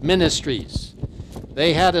Ministries.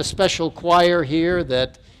 They had a special choir here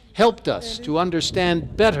that helped us to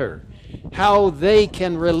understand better how they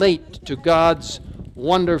can relate to God's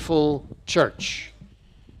wonderful church.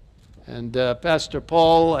 And Pastor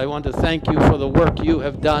Paul, I want to thank you for the work you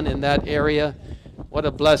have done in that area. What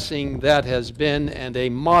a blessing that has been, and a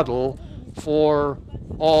model for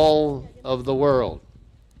all of the world.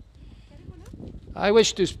 I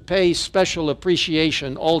wish to pay special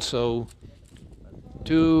appreciation also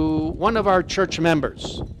to one of our church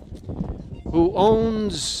members who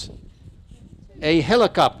owns a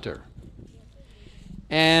helicopter.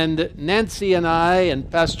 And Nancy and I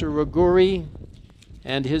and Pastor Raguri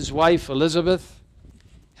and his wife Elizabeth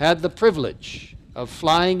had the privilege of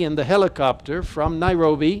flying in the helicopter from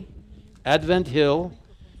Nairobi, Advent Hill,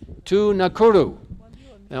 to Nakuru.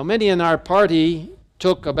 Now, many in our party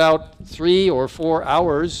took about 3 or 4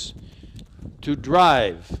 hours to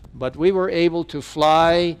drive, but we were able to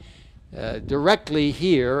fly directly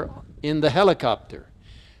here in the helicopter.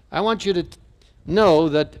 I want you to know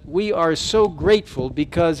that we are so grateful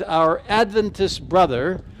because our Adventist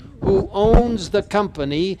brother who owns the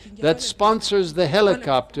company that sponsors the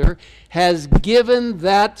helicopter, has given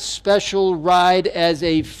that special ride as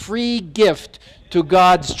a free gift to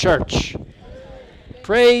God's church.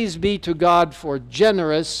 Praise be to God for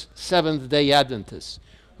generous Seventh-day Adventists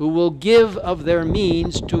who will give of their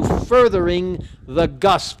means to furthering the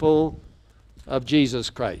gospel of Jesus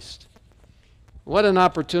Christ. What an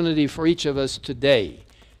opportunity for each of us today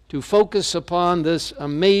to focus upon this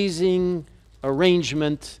amazing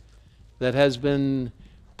arrangement that has been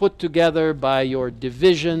put together by your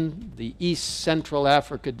division, the East Central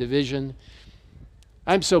Africa Division.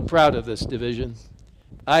 I'm so proud of this division.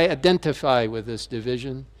 I identify with this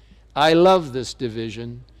division. I love this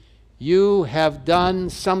division. You have done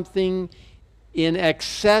something in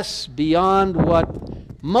excess beyond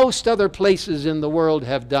what most other places in the world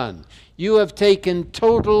have done. You have taken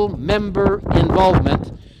total member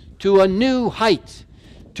involvement to a new height,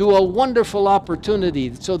 to a wonderful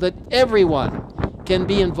opportunity so that everyone can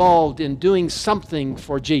be involved in doing something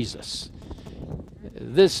for Jesus.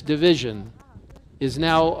 This division is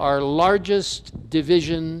now our largest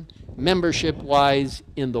division membership-wise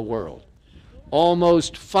in the world.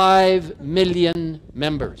 Almost 5 million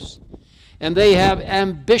members. And they have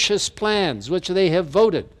ambitious plans, which they have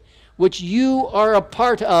voted, which you are a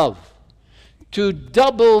part of, to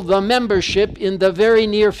double the membership in the very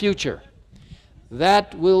near future.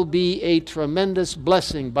 That will be a tremendous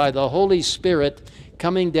blessing by the Holy Spirit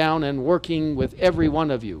coming down and working with every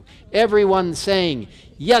one of you. Everyone saying,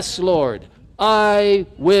 "Yes, Lord, I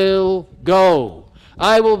will go.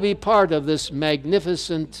 I will be part of this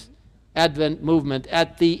magnificent Advent movement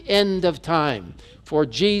at the end of time, for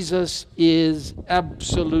Jesus is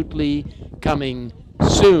absolutely coming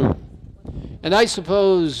soon." And I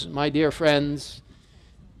suppose, my dear friends,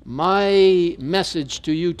 my message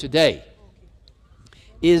to you today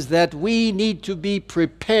is that we need to be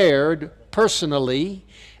prepared personally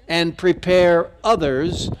and prepare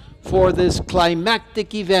others for this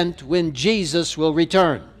climactic event when Jesus will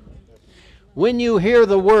return. When you hear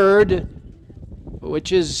the word,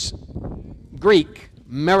 which is Greek,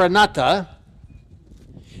 Maranatha,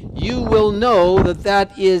 you will know that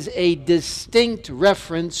that is a distinct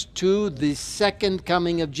reference to the second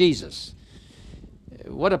coming of Jesus.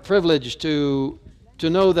 What a privilege to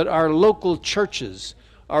know that our local churches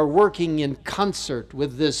are working in concert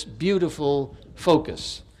with this beautiful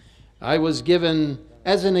focus. I was given,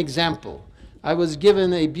 as an example, I was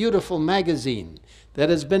given a beautiful magazine that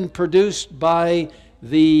has been produced by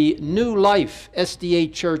the New Life SDA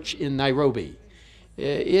Church in Nairobi.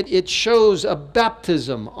 It shows a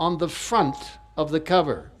baptism on the front of the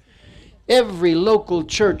cover. Every local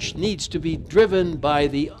church needs to be driven by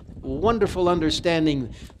the wonderful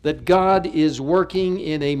understanding that God is working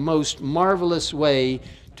in a most marvelous way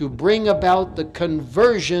to bring about the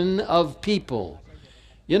conversion of people.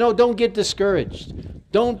 You know, don't get discouraged.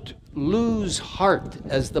 Don't lose heart,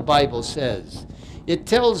 as the Bible says. It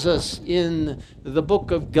tells us in the book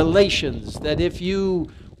of Galatians that if you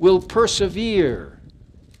will persevere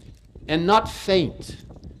and not faint,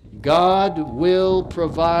 God will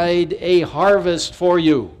provide a harvest for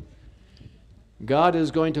you. God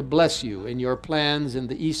is going to bless you in your plans in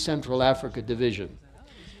the East Central Africa Division.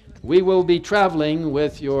 We will be traveling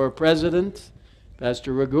with your president,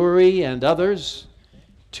 Pastor Ruguri, and others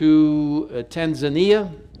to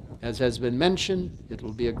Tanzania, as has been mentioned. It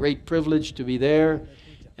will be a great privilege to be there.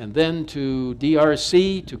 And then to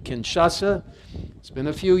DRC, to Kinshasa. It's been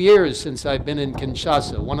a few years since I've been in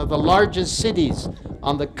Kinshasa, one of the largest cities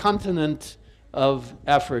on the continent of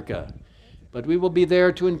Africa. But we will be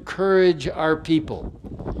there to encourage our people,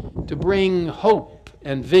 to bring hope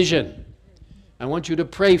and vision. I want you to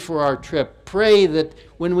pray for our trip. Pray that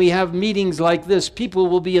when we have meetings like this, people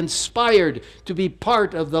will be inspired to be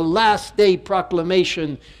part of the last day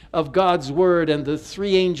proclamation of God's word and the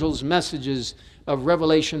three angels' messages of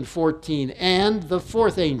Revelation 14 and the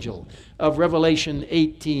fourth angel of Revelation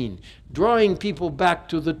 18, drawing people back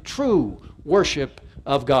to the true worship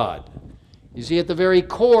of God. You see, at the very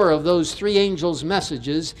core of those three angels'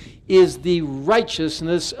 messages is the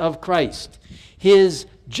righteousness of Christ, his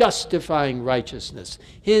justifying righteousness,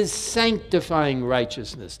 his sanctifying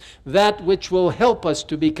righteousness, that which will help us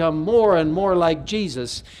to become more and more like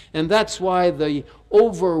Jesus. And that's why the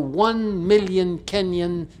over 1 million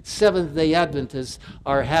Kenyan Seventh-day Adventists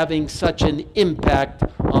are having such an impact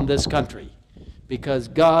on this country, because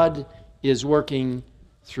God is working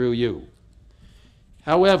through you.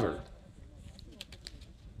 However,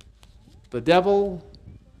 the devil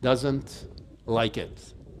doesn't like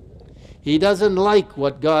it. He doesn't like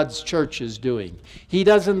what God's church is doing. He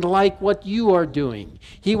doesn't like what you are doing.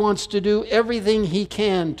 He wants to do everything he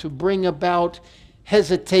can to bring about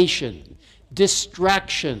hesitation,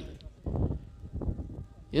 distraction.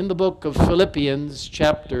 In the book of Philippians,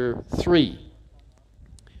 chapter 3,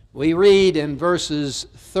 we read in verses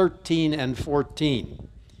 13 and 14.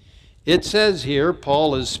 It says here,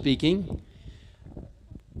 Paul is speaking,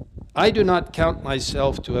 I do not count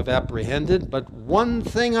myself to have apprehended, but one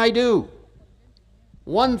thing I do.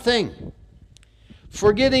 One thing.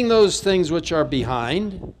 Forgetting those things which are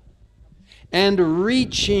behind, and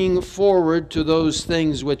reaching forward to those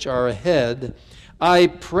things which are ahead, I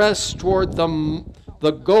press toward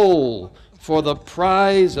the goal for the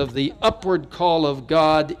prize of the upward call of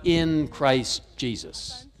God in Christ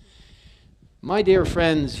Jesus. My dear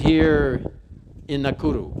friends here in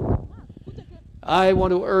Nakuru, I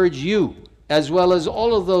want to urge you, as well as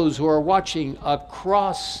all of those who are watching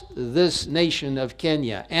across this nation of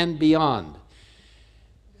Kenya and beyond,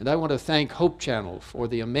 and I want to thank Hope Channel for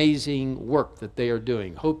the amazing work that they are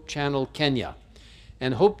doing. Hope Channel Kenya.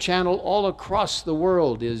 And Hope Channel all across the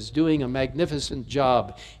world is doing a magnificent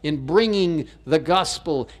job in bringing the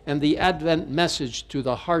gospel and the Advent message to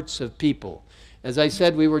the hearts of people. As I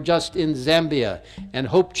said, we were just in Zambia, and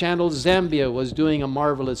Hope Channel Zambia was doing a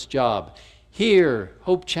marvelous job. Here,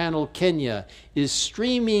 Hope Channel Kenya is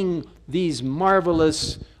streaming these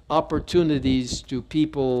marvelous opportunities to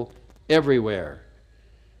people everywhere.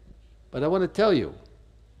 But I want to tell you,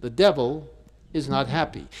 the devil is not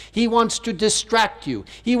happy. He wants to distract you.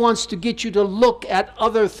 He wants to get you to look at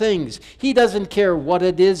other things. He doesn't care what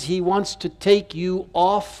it is. He wants to take you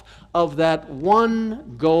off of that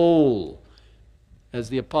one goal, as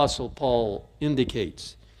the Apostle Paul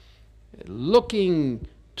indicates. Looking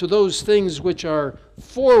to those things which are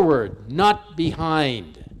forward, not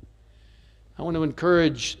behind. I want to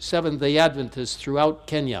encourage Seventh-day Adventists throughout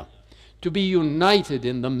Kenya to be united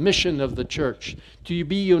in the mission of the church, to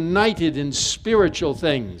be united in spiritual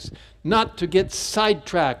things, not to get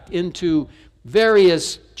sidetracked into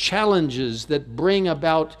various challenges that bring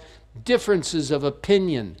about differences of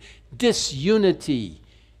opinion, disunity,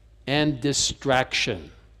 and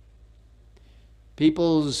distraction.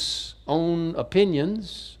 People's own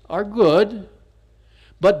opinions are good,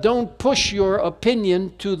 but don't push your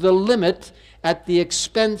opinion to the limit at the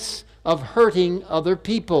expense of hurting other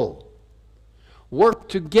people. Work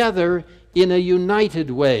together in a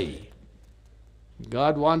united way.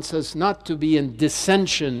 God wants us not to be in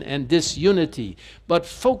dissension and disunity, but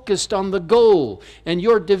focused on the goal. And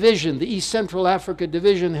your division, the East Central Africa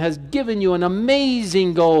Division, has given you an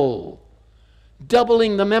amazing goal.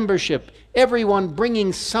 Doubling the membership, everyone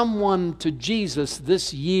bringing someone to Jesus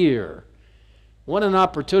this year. What an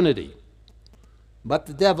opportunity. But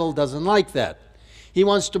the devil doesn't like that. He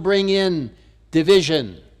wants to bring in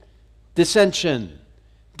division, dissension,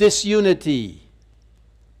 disunity,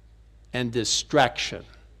 and distraction.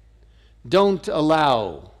 Don't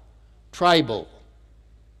allow tribal,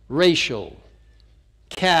 racial,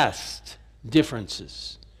 caste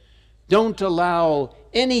differences. Don't allow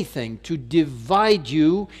anything to divide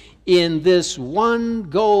you in this one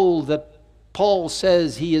goal that Paul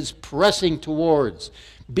says he is pressing towards,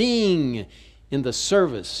 being in the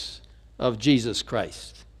service of Jesus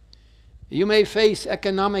Christ. You may face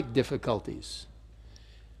economic difficulties.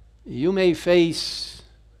 You may face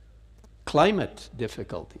climate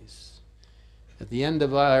difficulties. At the end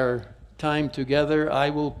of our time together, I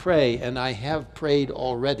will pray, and I have prayed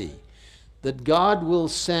already, that God will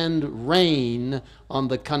send rain on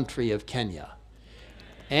the country of Kenya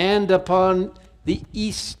and upon the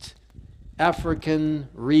East African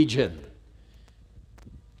region.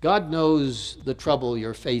 God knows the trouble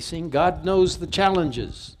you're facing. God knows the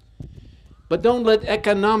challenges. But don't let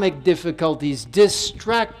economic difficulties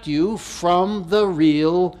distract you from the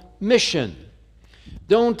real mission.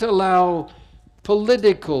 Don't allow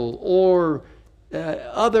political or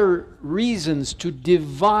other reasons to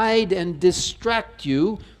divide and distract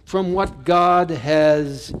you from what God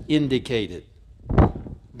has indicated.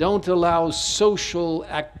 Don't allow social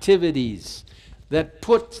activities that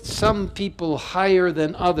put some people higher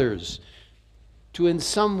than others to in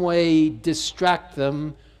some way distract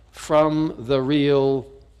them from the real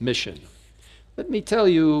mission. Let me tell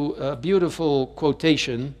you a beautiful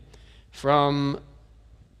quotation from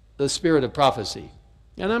the Spirit of Prophecy.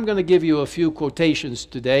 And I'm going to give you a few quotations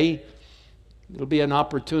today. It'll be an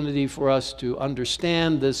opportunity for us to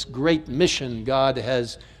understand this great mission God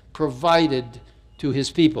has provided to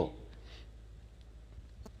his people.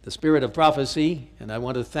 The Spirit of Prophecy, and I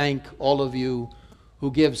want to thank all of you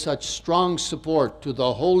who give such strong support to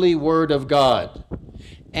the holy Word of God.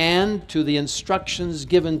 and to the instructions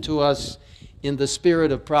given to us in the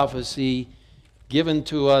spirit of prophecy given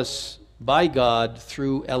to us by God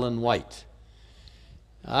through Ellen White.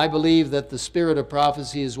 I believe that the spirit of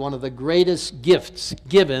prophecy is one of the greatest gifts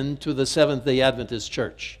given to the Seventh-day Adventist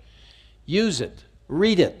Church. Use it.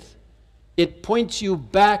 Read it. It points you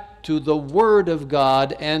back to the Word of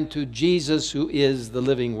God and to Jesus, who is the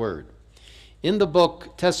living Word. In the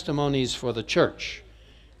book Testimonies for the Church,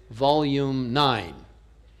 Volume 9,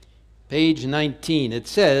 page 19, it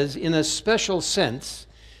says, in a special sense,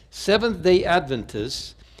 Seventh-day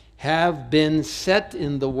Adventists have been set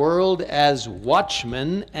in the world as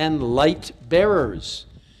watchmen and light bearers.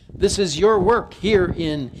 This is your work here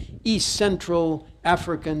in East Central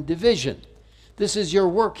African Division. This is your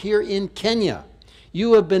work here in Kenya.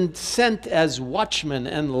 You have been sent as watchmen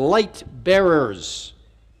and light bearers.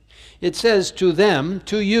 It says, to them,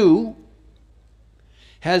 to you,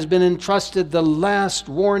 has been entrusted the last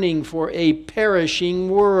warning for a perishing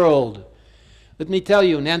world. Let me tell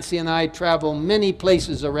you, Nancy and I travel many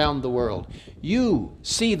places around the world. You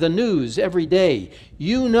see the news every day.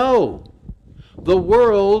 You know the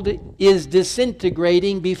world is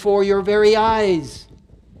disintegrating before your very eyes.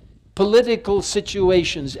 Political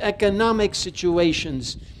situations, economic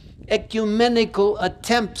situations, ecumenical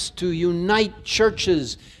attempts to unite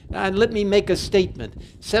churches. And let me make a statement.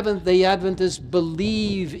 Seventh-day Adventists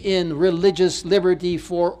believe in religious liberty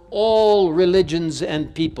for all religions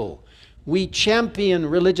and people. We champion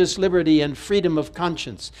religious liberty and freedom of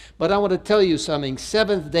conscience. But I want to tell you something.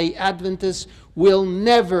 Seventh-day Adventists will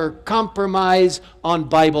never compromise on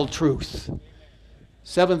Bible truth.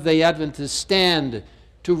 Seventh-day Adventists stand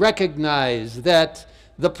to recognize that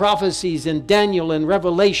the prophecies in Daniel and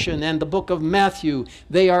Revelation and the book of Matthew,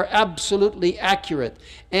 they are absolutely accurate.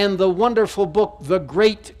 And the wonderful book, The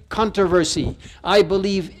Great Controversy, I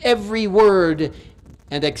believe every word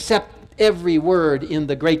and accept every word in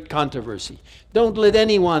The Great Controversy. Don't let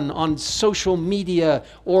anyone on social media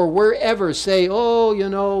or wherever say, oh, you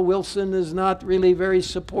know, Wilson is not really very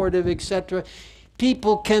supportive, etc.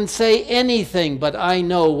 People can say anything, but I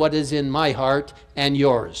know what is in my heart and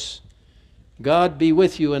yours. God be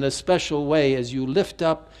with you in a special way as you lift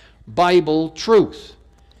up Bible truth.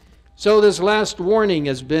 So this last warning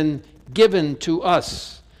has been given to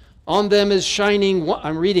us. On them is shining,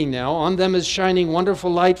 I'm reading now, on them is shining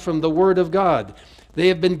wonderful light from the Word of God. They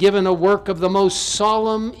have been given a work of the most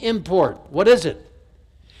solemn import. What is it?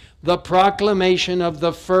 The proclamation of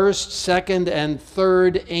the first, second, and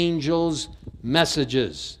third angels'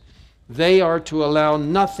 messages. They are to allow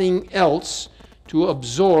nothing else to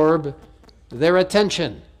absorb their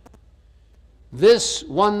attention. This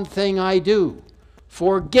one thing I do,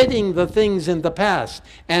 forgetting the things in the past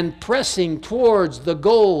and pressing towards the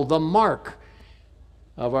goal, the mark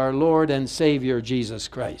of our Lord and Savior Jesus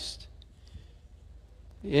Christ.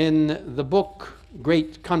 In the book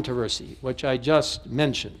Great Controversy, which I just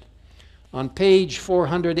mentioned, on page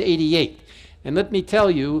 488, and let me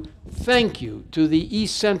tell you, thank you to the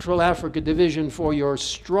East Central Africa Division for your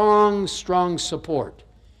strong, strong support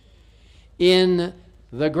in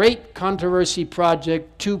the Great Controversy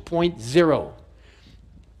Project 2.0,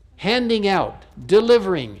 handing out,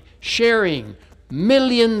 delivering, sharing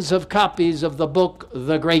millions of copies of the book,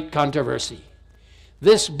 The Great Controversy.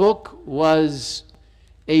 This book was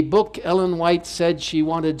a book Ellen White said she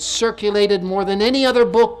wanted circulated more than any other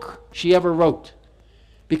book she ever wrote,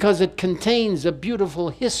 because it contains a beautiful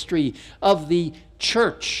history of the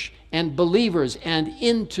church and believers and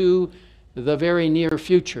into the very near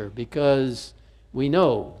future, because we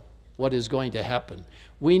know what is going to happen.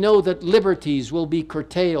 We know that liberties will be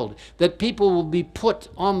curtailed, that people will be put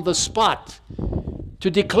on the spot to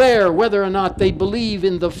declare whether or not they believe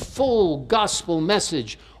in the full gospel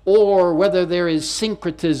message, or whether there is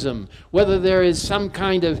syncretism, whether there is some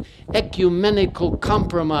kind of ecumenical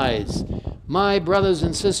compromise. My brothers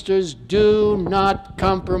and sisters, do not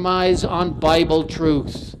compromise on Bible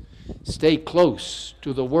truth. Stay close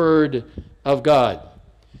to the Word of God.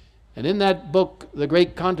 And in that book, The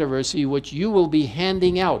Great Controversy, which you will be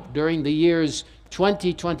handing out during the years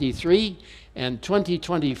 2023 and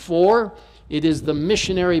 2024, it is the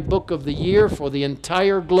missionary book of the year for the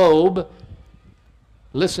entire globe.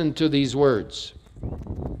 Listen to these words.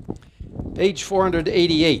 Page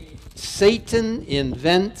 488. Satan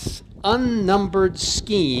invents unnumbered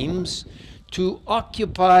schemes to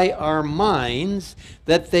occupy our minds,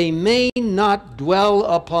 that they may not dwell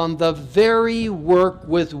upon the very work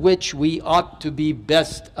with which we ought to be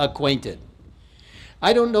best acquainted.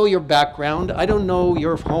 I don't know your background. I don't know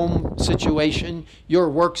your home situation, your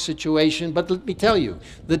work situation, but let me tell you,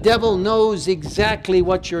 the devil knows exactly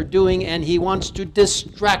what you're doing, and he wants to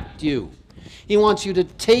distract you. He wants you to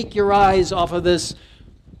take your eyes off of this.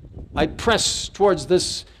 I press towards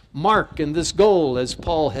this mark and this goal, as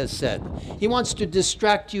Paul has said. He wants to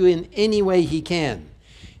distract you in any way he can.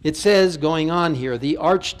 It says, going on here, the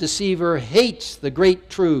arch deceiver hates the great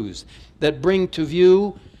truths that bring to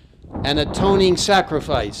view an atoning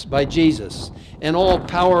sacrifice by Jesus, an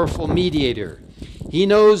all-powerful mediator. He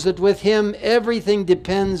knows that with him everything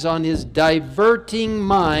depends on his diverting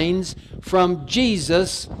minds from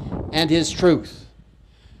Jesus and his truth.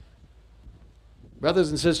 Brothers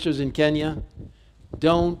and sisters in Kenya,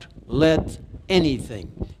 don't let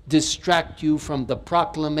anything distract you from the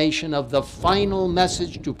proclamation of the final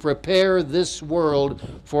message to prepare this world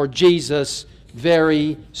for Jesus'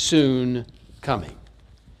 very soon coming.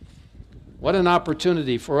 What an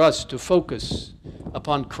opportunity for us to focus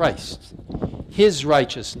upon Christ, his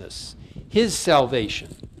righteousness, his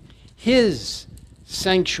salvation, his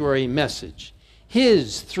sanctuary message,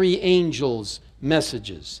 his three angels'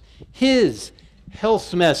 messages, his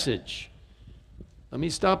health message. Let me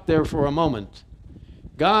stop there for a moment.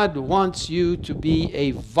 God wants you to be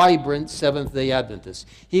a vibrant Seventh-day Adventist.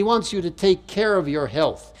 He wants you to take care of your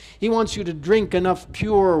health. He wants you to drink enough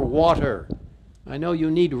pure water. I know you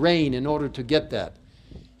need rain in order to get that.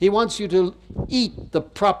 He wants you to eat the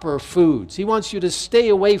proper foods. He wants you to stay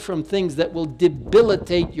away from things that will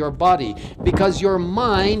debilitate your body, because your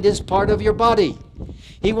mind is part of your body.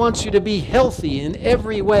 He wants you to be healthy in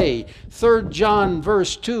every way. 3 John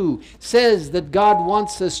verse 2 says that God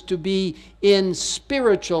wants us to be in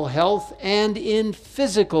spiritual health and in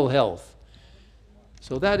physical health.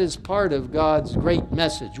 So that is part of God's great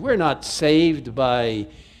message. We're not saved by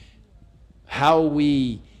how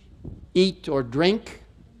we eat or drink,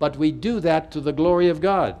 but we do that to the glory of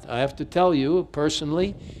God. I have to tell you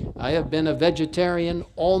personally, I have been a vegetarian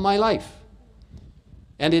all my life.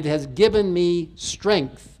 And it has given me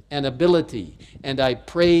strength and ability, and I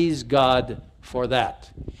praise God for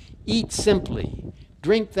that. Eat simply.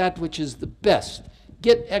 Drink that which is the best.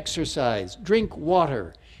 Get exercise. Drink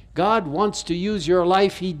water. God wants to use your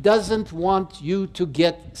life. He doesn't want you to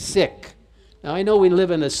get sick. Now, I know we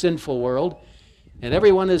live in a sinful world, and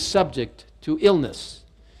everyone is subject to illness.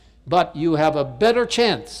 But you have a better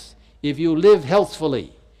chance if you live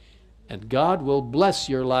healthfully, and God will bless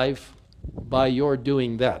your life by your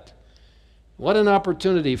doing that. What an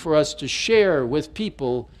opportunity for us to share with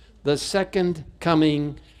people the second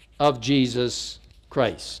coming of Jesus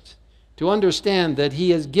Christ. To understand that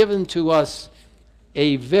he has given to us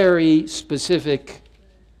a very specific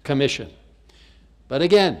commission. But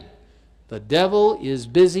again, the devil is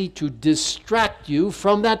busy to distract you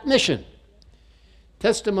from that mission.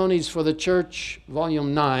 Testimonies for the Church,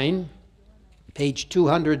 Volume 9, page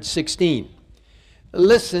 216.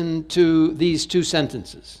 Listen to these two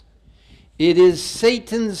sentences. It is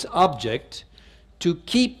Satan's object to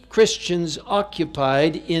keep Christians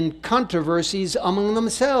occupied in controversies among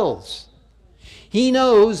themselves. He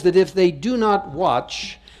knows that if they do not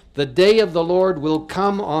watch, the day of the Lord will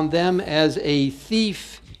come on them as a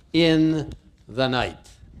thief in the night.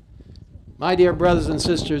 My dear brothers and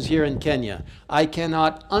sisters here in Kenya, I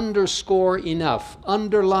cannot underscore enough,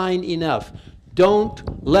 underline enough,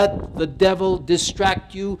 don't let the devil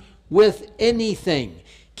distract you with anything.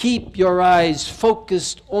 Keep your eyes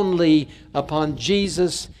focused only upon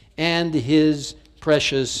Jesus and his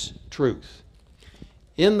precious truth.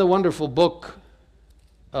 In the wonderful book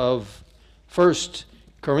of 1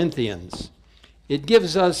 Corinthians, it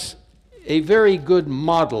gives us a very good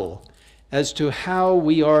model as to how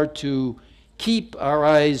we are to keep our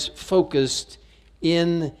eyes focused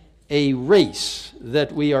in a race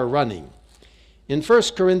that we are running. In 1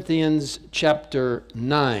 Corinthians chapter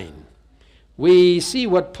 9, we see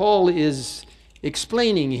what Paul is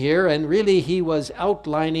explaining here, and really he was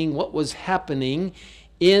outlining what was happening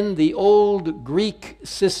in the old Greek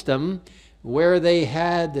system where they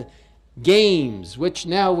had games, which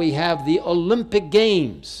now we have the Olympic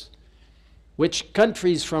Games, which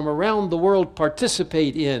countries from around the world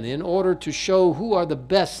participate in order to show who are the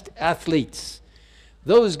best athletes.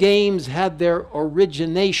 Those games had their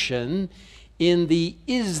origination in the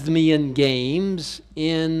Isthmian Games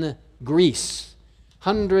in Greece,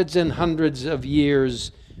 hundreds and hundreds of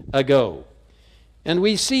years ago. And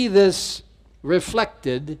we see this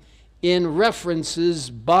reflected in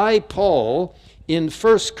references by Paul in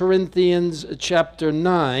 1 Corinthians chapter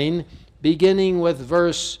 9, beginning with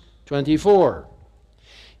verse 24.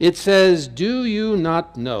 It says, "Do you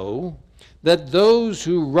not know that those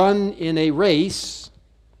who run in a race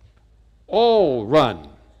all run,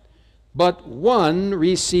 but one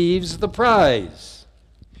receives the prize.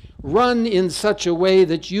 Run in such a way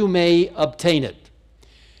that you may obtain it.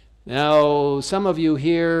 Now, some of you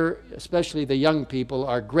here, especially the young people,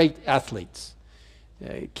 are great athletes.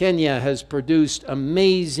 Kenya has produced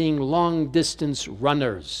amazing long-distance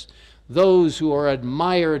runners, those who are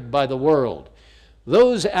admired by the world.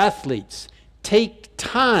 Those athletes take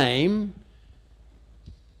time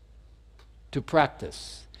to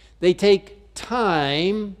practice. They take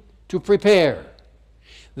time to prepare.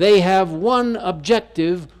 They have one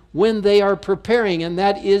objective when they are preparing, and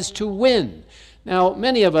that is to win. Now,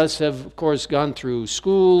 many of us have, of course, gone through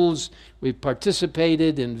schools. We've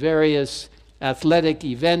participated in various athletic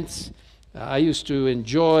events. I used to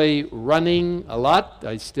enjoy running a lot.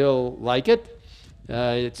 I still like it.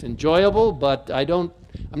 It's enjoyable, but I'm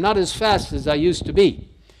not as fast as I used to be.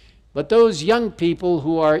 But those young people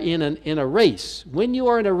who are in a race, when you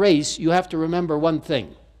are in a race, you have to remember one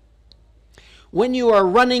thing. When you are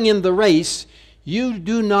running in the race, you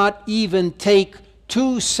do not even take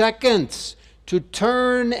 2 seconds to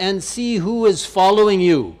turn and see who is following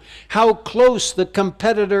you, how close the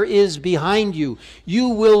competitor is behind you. You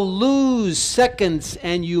will lose seconds,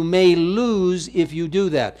 and you may lose if you do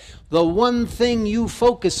that. The one thing you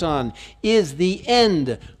focus on is the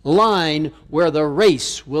end line where the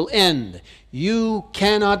race will end. You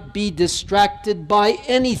cannot be distracted by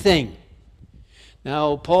anything.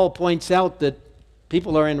 Now, Paul points out that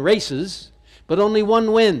people are in races, but only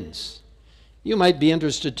one wins. You might be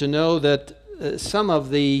interested to know that some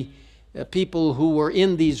of the people who were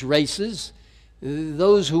in these races,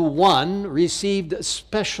 those who won, received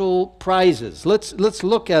special prizes. Let's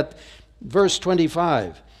look at verse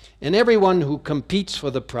 25. And everyone who competes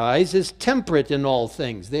for the prize is temperate in all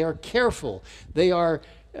things. They are careful. They are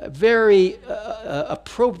very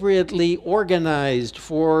appropriately organized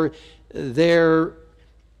for their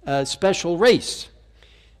special race.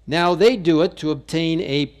 Now they do it to obtain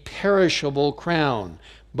a perishable crown,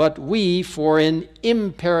 but we for an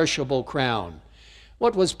imperishable crown.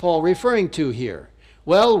 What was Paul referring to here?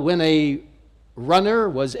 Well, when a runner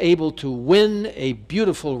was able to win a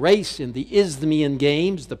beautiful race in the Isthmian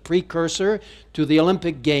Games, the precursor to the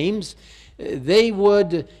Olympic Games, they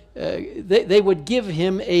would give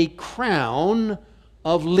him a crown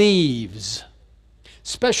of leaves,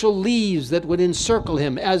 special leaves that would encircle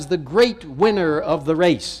him as the great winner of the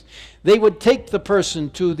race. They would take the person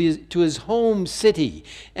to his home city,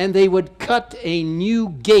 and they would cut a new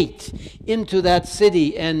gate into that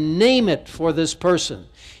city and name it for this person.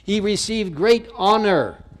 He received great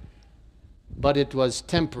honor, but it was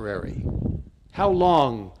temporary. How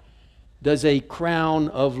long does a crown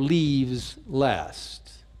of leaves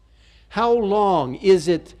last? How long is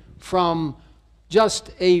it from just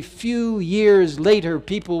a few years later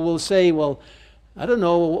people will say, well, I don't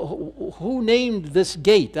know who named this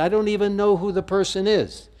gate. I don't even know who the person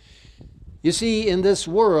is. You see, in this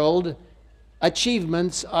world,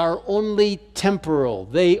 achievements are only temporal.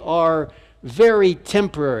 They are very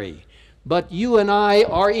temporary. But you and I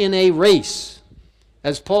are in a race.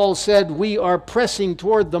 As Paul said, we are pressing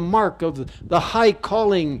toward the mark of the high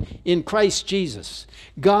calling in Christ Jesus.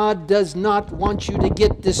 God does not want you to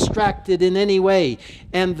get distracted in any way.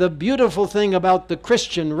 And the beautiful thing about the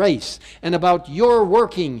Christian race and about your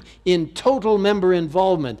working in total member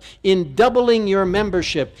involvement, in doubling your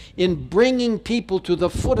membership, in bringing people to the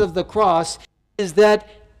foot of the cross, is that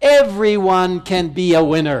everyone can be a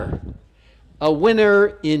winner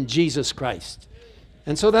in Jesus Christ.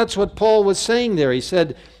 And so that's what Paul was saying there. He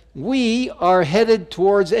said, we are headed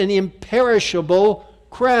towards an imperishable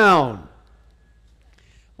crown.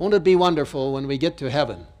 Won't it be wonderful when we get to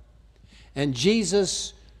heaven? And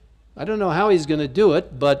Jesus, I don't know how he's going to do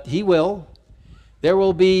it, but he will. There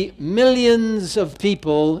will be millions of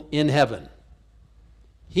people in heaven.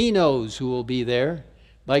 He knows who will be there.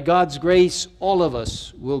 By God's grace, all of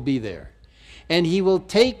us will be there. And he will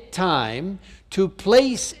take time to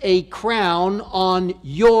place a crown on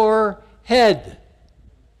your head.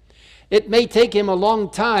 It may take him a long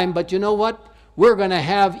time, but you know what? We're going to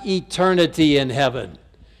have eternity in heaven.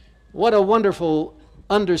 What a wonderful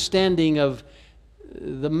understanding of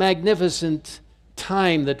the magnificent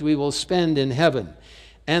time that we will spend in heaven.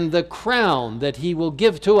 And the crown that he will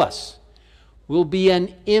give to us will be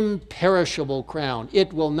an imperishable crown.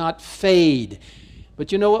 It will not fade.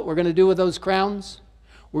 But you know what we're going to do with those crowns?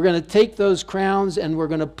 We're going to take those crowns and we're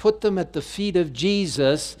going to put them at the feet of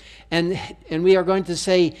Jesus, and we are going to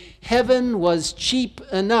say, heaven was cheap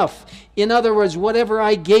enough. In other words, whatever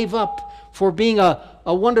I gave up for being a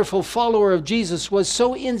a wonderful follower of Jesus was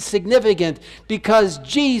so insignificant because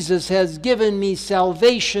Jesus has given me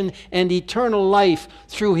salvation and eternal life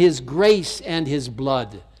through his grace and his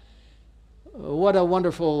blood. What a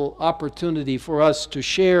wonderful opportunity for us to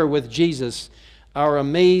share with Jesus our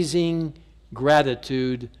amazing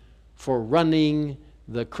gratitude for running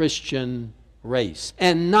the Christian race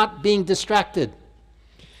and not being distracted.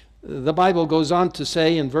 The Bible goes on to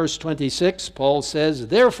say in verse 26, Paul says,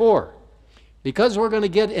 therefore, because we're going to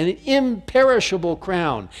get an imperishable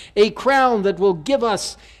crown, a crown that will give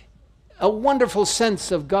us a wonderful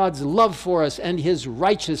sense of God's love for us and his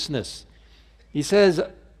righteousness. He says,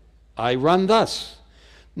 I run thus,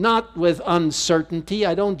 not with uncertainty.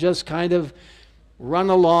 I don't just kind of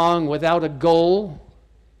run along without a goal.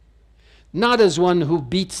 Not as one who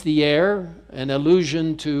beats the air, an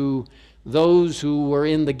allusion to those who were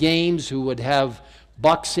in the games who would have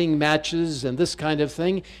boxing matches and this kind of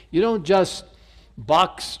thing. You don't just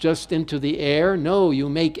box just into the air. No, you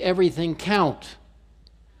make everything count.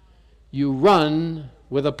 You run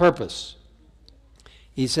with a purpose.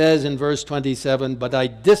 He says in verse 27, but I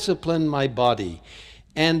discipline my body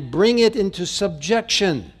and bring it into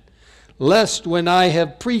subjection, lest when I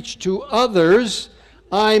have preached to others,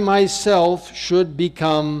 I myself should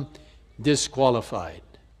become disqualified.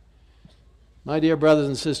 My dear brothers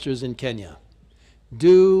and sisters in Kenya,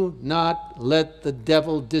 do not let the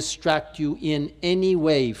devil distract you in any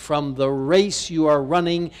way from the race you are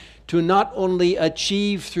running to not only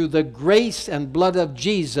achieve through the grace and blood of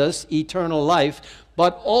Jesus eternal life,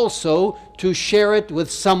 but also to share it with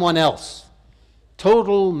someone else.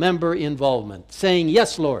 Total member involvement, saying,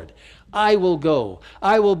 yes, Lord, I will go.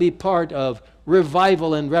 I will be part of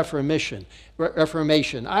revival and reformation.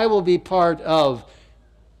 I will be part of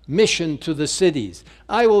mission to the cities.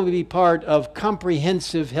 I will be part of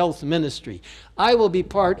comprehensive health ministry. I will be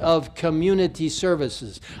part of community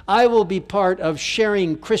services. I will be part of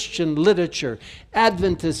sharing Christian literature,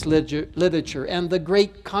 Adventist literature, and the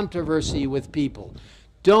great controversy with people.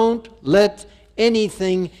 Don't let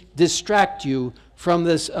anything distract you from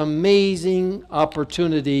this amazing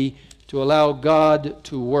opportunity to allow God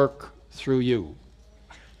to work through you.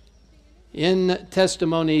 In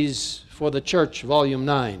Testimonies for the Church, Volume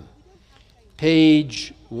 9,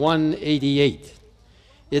 page 188,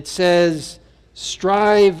 it says,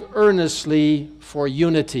 strive earnestly for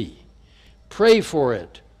unity. Pray for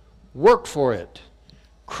it. Work for it.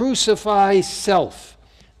 Crucify self.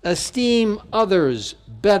 Esteem others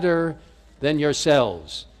better than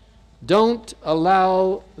yourselves. Don't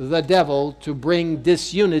allow the devil to bring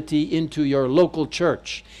disunity into your local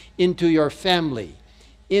church, into your family,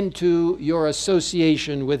 into your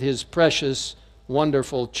association with his precious,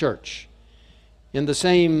 wonderful church. In the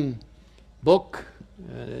same book,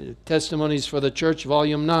 Testimonies for the Church,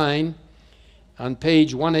 Volume 9, on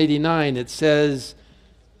page 189, it says,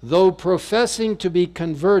 though professing to be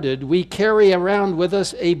converted, we carry around with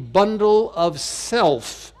us a bundle of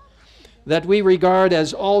self that we regard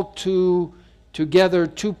as altogether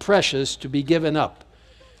too precious to be given up.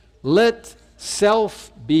 Let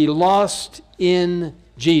self be lost in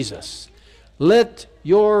Jesus. Let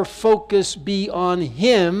your focus be on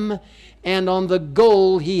him and on the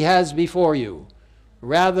goal he has before you,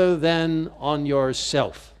 rather than on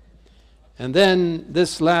yourself. And then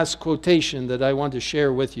this last quotation that I want to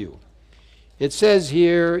share with you. It says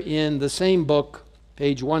here in the same book,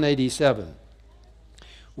 page 187,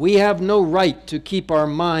 we have no right to keep our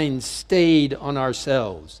minds stayed on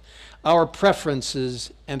ourselves, our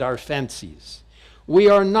preferences and our fancies. We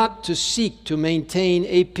are not to seek to maintain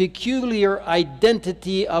a peculiar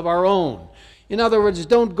identity of our own. In other words,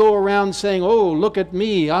 don't go around saying, oh, look at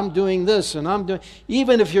me, I'm doing this and I'm doing...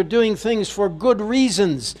 Even if you're doing things for good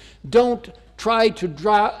reasons, don't try to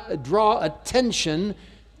draw attention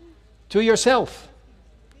to yourself.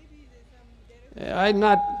 I'm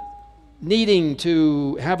not needing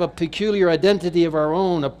to have a peculiar identity of our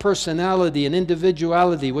own, a personality, an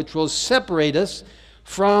individuality, which will separate us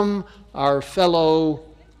from our fellow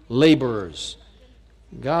laborers.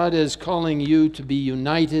 God is calling you to be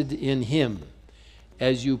united in him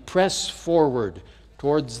as you press forward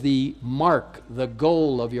towards the mark, the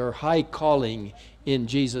goal of your high calling in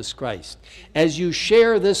Jesus Christ. As you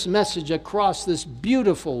share this message across this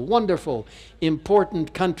beautiful, wonderful,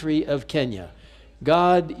 important country of Kenya,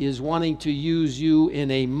 God is wanting to use you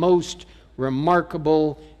in a most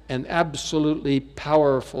remarkable and absolutely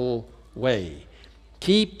powerful way.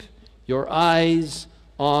 Keep your eyes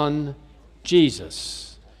on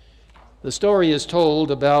Jesus. The story is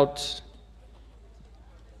told about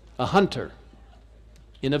a hunter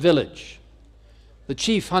in a village, the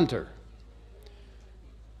chief hunter,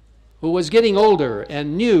 who was getting older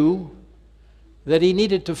and knew that he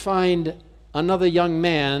needed to find another young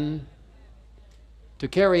man to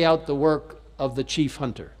carry out the work of the chief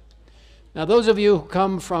hunter. Now, those of you who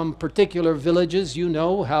come from particular villages, you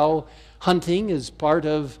know how hunting is part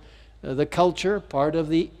of the culture, part of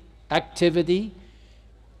the activity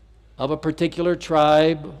of a particular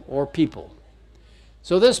tribe or people.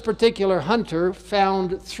 So this particular hunter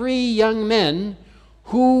found 3 young men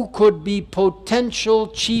who could be potential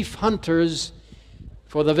chief hunters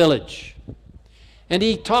for the village. And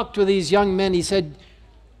he talked to these young men. He said,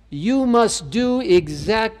 "You must do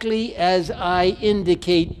exactly as I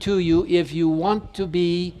indicate to you if you want to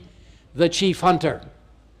be the chief hunter."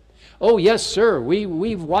 "Oh, yes, sir.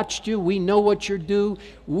 We've watched you. We know what you do.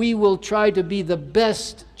 We will try to be the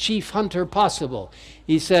best chief hunter possible."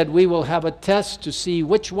 He said, "We will have a test to see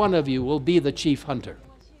which one of you will be the chief hunter."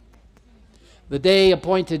 The day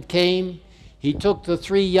appointed came. He took the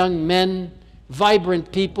 3 young men,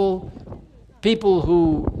 vibrant people, people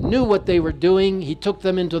who knew what they were doing. He took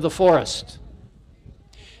them into the forest.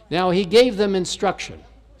 Now, he gave them instruction.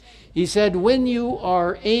 He said, "When you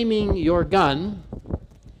are aiming your gun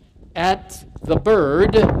at the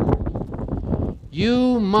bird,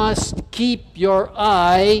 you must keep your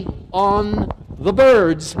eye on the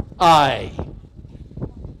bird's eye."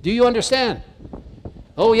 Do you understand?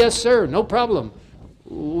 "Oh, yes, sir, no problem.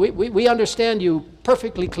 We understand you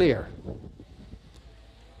perfectly clear."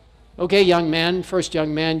 "Okay, young man, first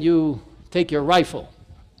young man, you take your rifle.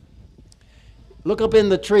 Look up in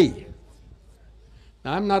the tree."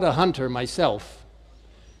 Now, I'm not a hunter myself,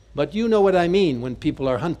 but you know what I mean when people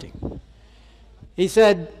are hunting. He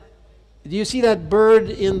said, "Do you see that bird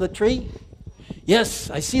in the tree?" "Yes,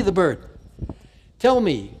 I see the bird." "Tell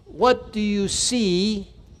me, what do you see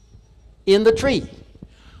in the tree?"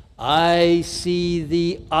 "I see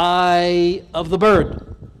the eye of the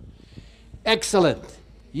bird." "Excellent.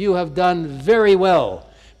 You have done very well.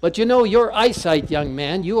 But you know, your eyesight, young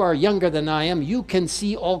man, you are younger than I am. You can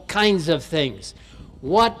see all kinds of things.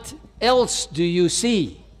 What else do you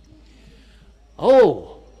see?"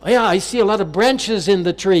 "Oh, yeah, I see a lot of branches in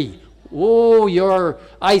the tree." "Oh, your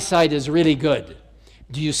eyesight is really good.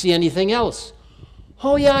 Do you see anything else?"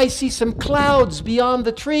 "Oh, yeah, I see some clouds beyond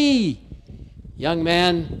the tree." "Young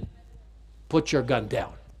man, put your gun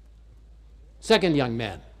down." Second young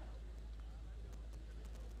man,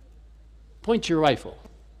 point your rifle.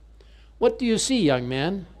 "What do you see, young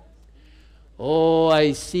man?" "Oh,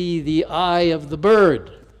 I see the eye of the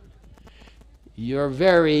bird." "You're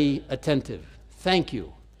very attentive. Thank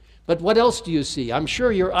you. But what else do you see? I'm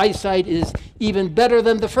sure your eyesight is even better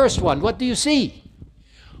than the first one. What do you see?"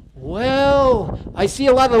 "Well, I see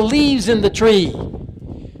a lot of leaves in the tree."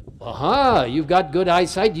 "Aha, you've got good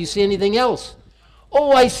eyesight. Do you see anything else?"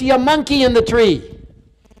 "Oh, I see a monkey in the tree."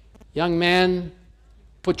 "Young man,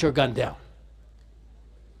 put your gun down."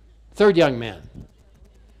 Third young man,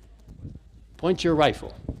 point your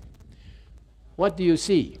rifle. "What do you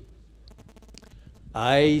see?"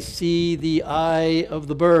 "I see the eye of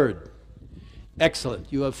the bird." "Excellent.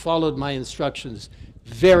 You have followed my instructions.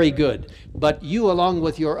 Very good. But you, along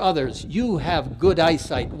with your others, you have good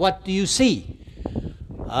eyesight. What do you see?"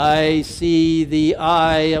 "I see the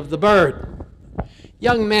eye of the bird."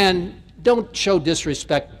 "Young man, don't show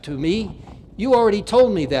disrespect to me. You already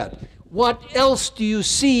told me that. What else do you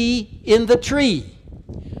see in the tree?"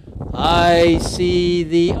 "I see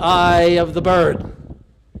the eye of the bird."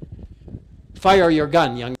 Fire your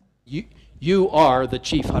gun, young man. You are the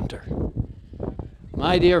chief hunter.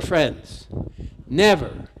 My dear friends,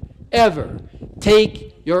 never, ever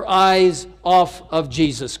take your eyes off of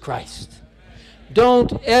Jesus Christ.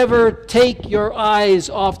 Don't ever take your eyes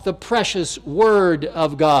off the precious Word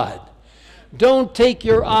of God. Don't take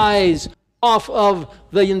your eyes off of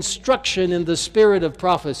the instruction in the spirit of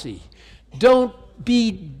prophecy. Don't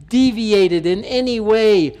be deviated in any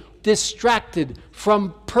way, distracted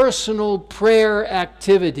from personal prayer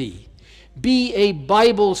activity. Be a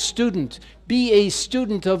Bible student. Be a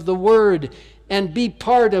student of the Word, and be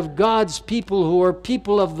part of God's people who are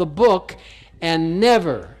people of the book, and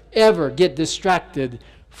never, ever get distracted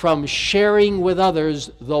from sharing with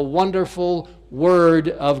others the wonderful Word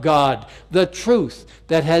of God, the truth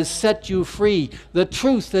that has set you free, the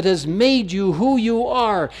truth that has made you who you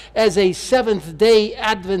are as a Seventh-day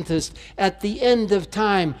Adventist at the end of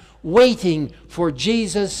time, waiting for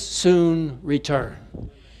Jesus' soon return.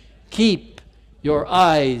 Keep your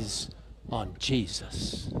eyes on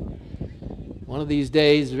Jesus. One of these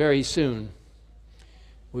days, very soon,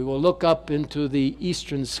 we will look up into the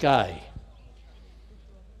eastern sky,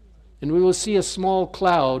 and we will see a small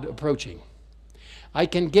cloud approaching. I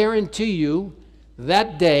can guarantee you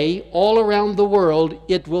that day, all around the world,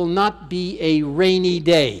 it will not be a rainy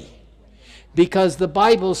day. Because the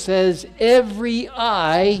Bible says every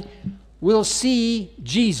eye will see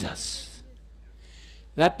Jesus.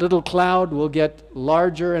 That little cloud will get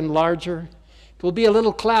larger and larger. It will be a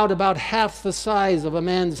little cloud about half the size of a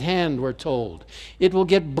man's hand, we're told. It will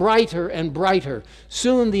get brighter and brighter.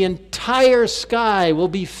 Soon the entire sky will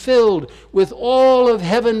be filled with all of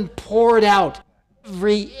heaven poured out.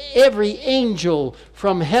 Every angel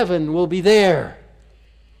from heaven will be there.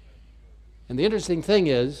 And the interesting thing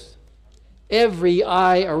is, every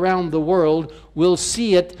eye around the world will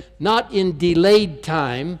see it not in delayed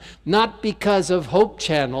time, not because of Hope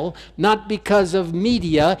Channel, not because of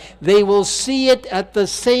media. They will see it at the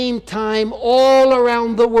same time all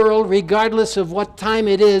around the world, regardless of what time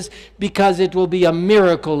it is, because it will be a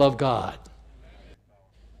miracle of God.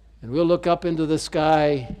 And we'll look up into the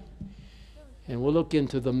sky, and we'll look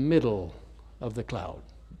into the middle of the cloud.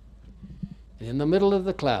 And in the middle of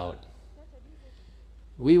the cloud,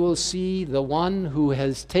 we will see the one who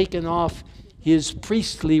has taken off his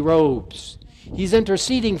priestly robes. He's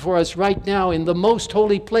interceding for us right now in the most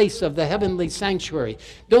holy place of the heavenly sanctuary.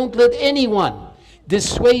 Don't let anyone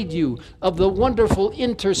dissuade you of the wonderful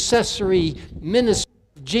intercessory ministry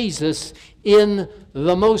of Jesus in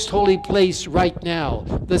the most holy place right now,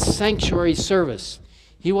 the sanctuary service.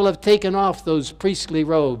 He will have taken off those priestly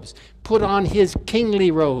robes, put on his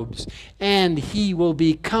kingly robes, and he will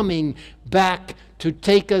be coming back to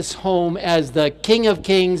take us home as the King of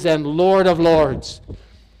Kings and Lord of Lords.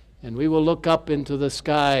 And we will look up into the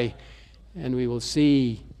sky and we will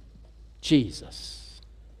see Jesus.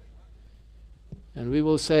 And we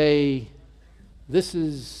will say, this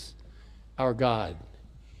is our God.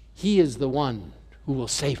 He is the one who will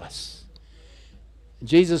save us. And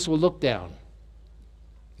Jesus will look down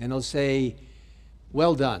and he'll say,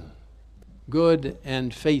 well done, good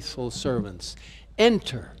and faithful servants.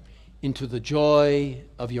 Enter into the joy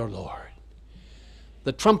of your Lord.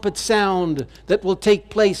 The trumpet sound that will take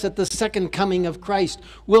place at the second coming of Christ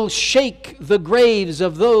will shake the graves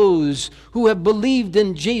of those who have believed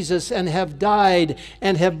in Jesus and have died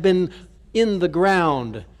and have been in the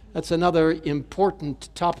ground. That's another important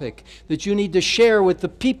topic that you need to share with the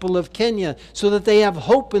people of Kenya so that they have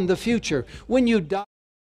hope in the future. When you die,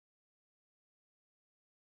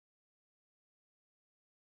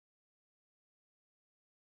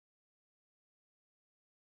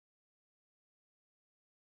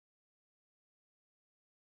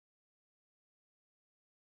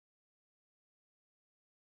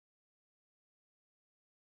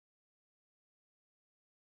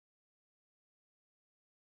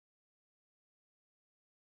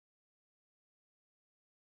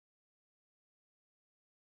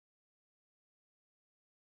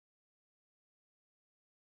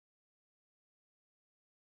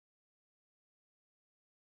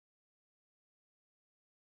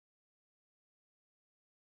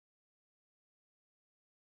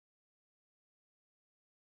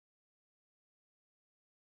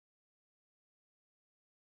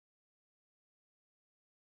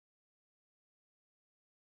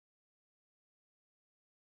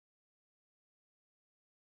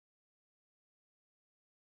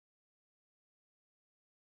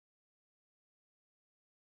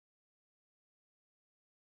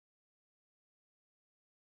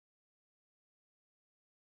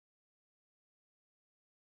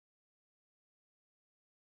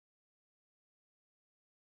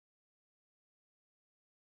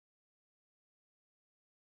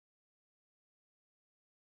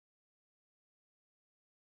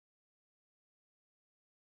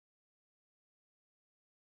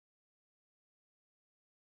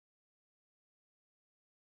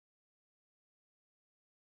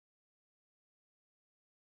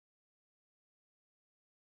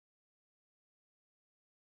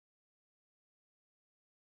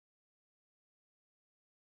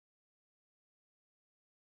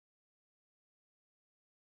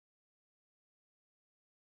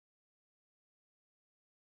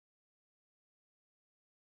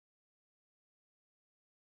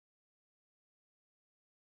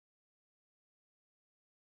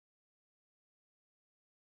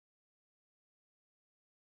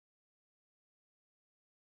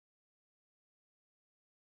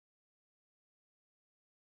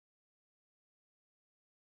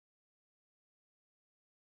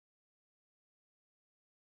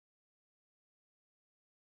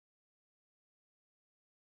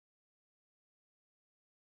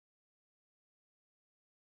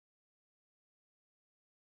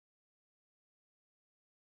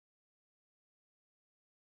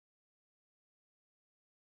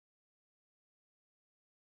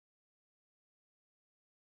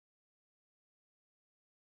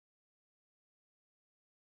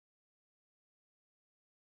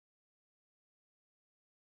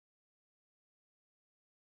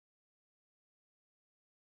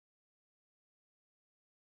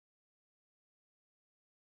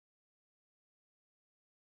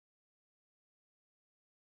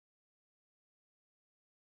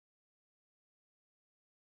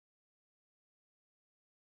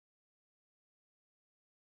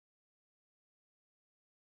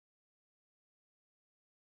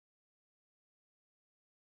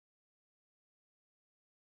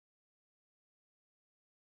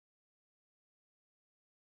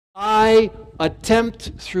 I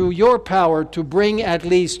attempt through your power to bring at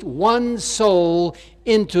least one soul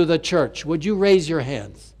into the church. Would you raise your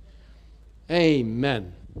hands?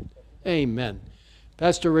 Amen. Amen.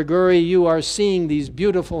 Pastor Riguri, you are seeing these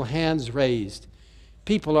beautiful hands raised.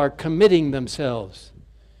 People are committing themselves.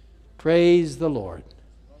 Praise the Lord.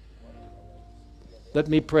 Let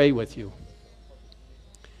me pray with you.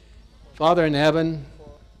 Father in heaven,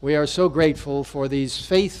 we are so grateful for these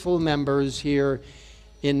faithful members here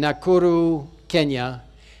in Nakuru, Kenya,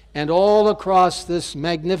 and all across this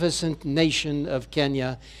magnificent nation of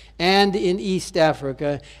Kenya, and in East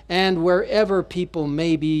Africa, and wherever people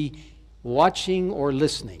may be watching or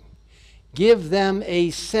listening. Give them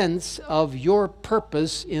a sense of your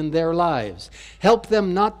purpose in their lives. Help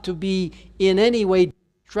them not to be in any way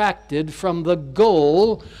distracted from the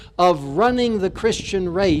goal of running the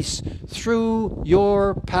Christian race through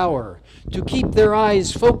your power, to keep their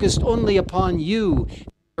eyes focused only upon you,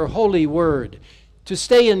 your holy word, to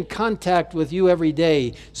stay in contact with you every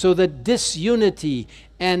day so that disunity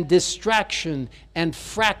and distraction and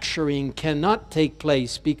fracturing cannot take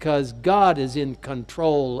place because God is in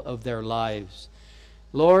control of their lives.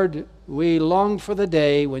 Lord, we long for the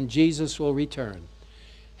day when Jesus will return.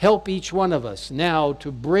 Help each one of us now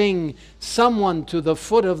to bring someone to the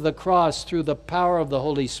foot of the cross through the power of the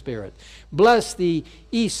Holy Spirit. Bless the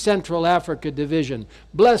East Central Africa Division.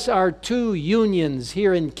 Bless our 2 unions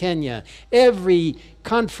here in Kenya. Every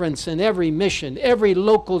conference and every mission, every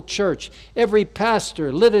local church, every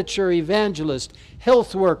pastor, literature evangelist,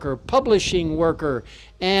 health worker, publishing worker,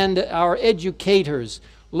 and our educators.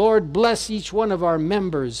 Lord, bless each one of our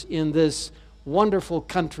members in this wonderful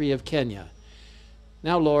country of Kenya.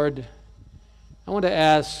 Now, Lord, I want to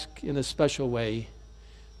ask in a special way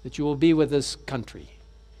that you will be with this country,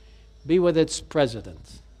 be with its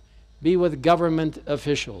president, be with government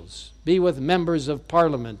officials, be with members of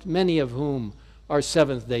parliament, many of whom are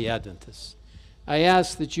Seventh-day Adventists. I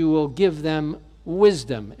ask that you will give them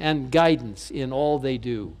wisdom and guidance in all they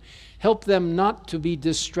do. Help them not to be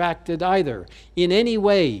distracted either in any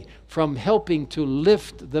way from helping to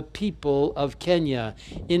lift the people of Kenya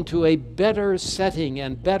into a better setting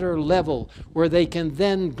and better level where they can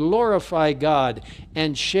then glorify God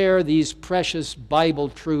and share these precious Bible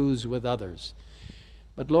truths with others.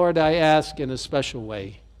 But Lord, I ask in a special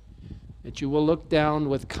way that you will look down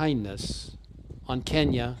with kindness on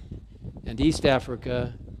Kenya and East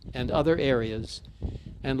Africa and other areas.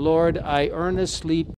 And Lord, I earnestly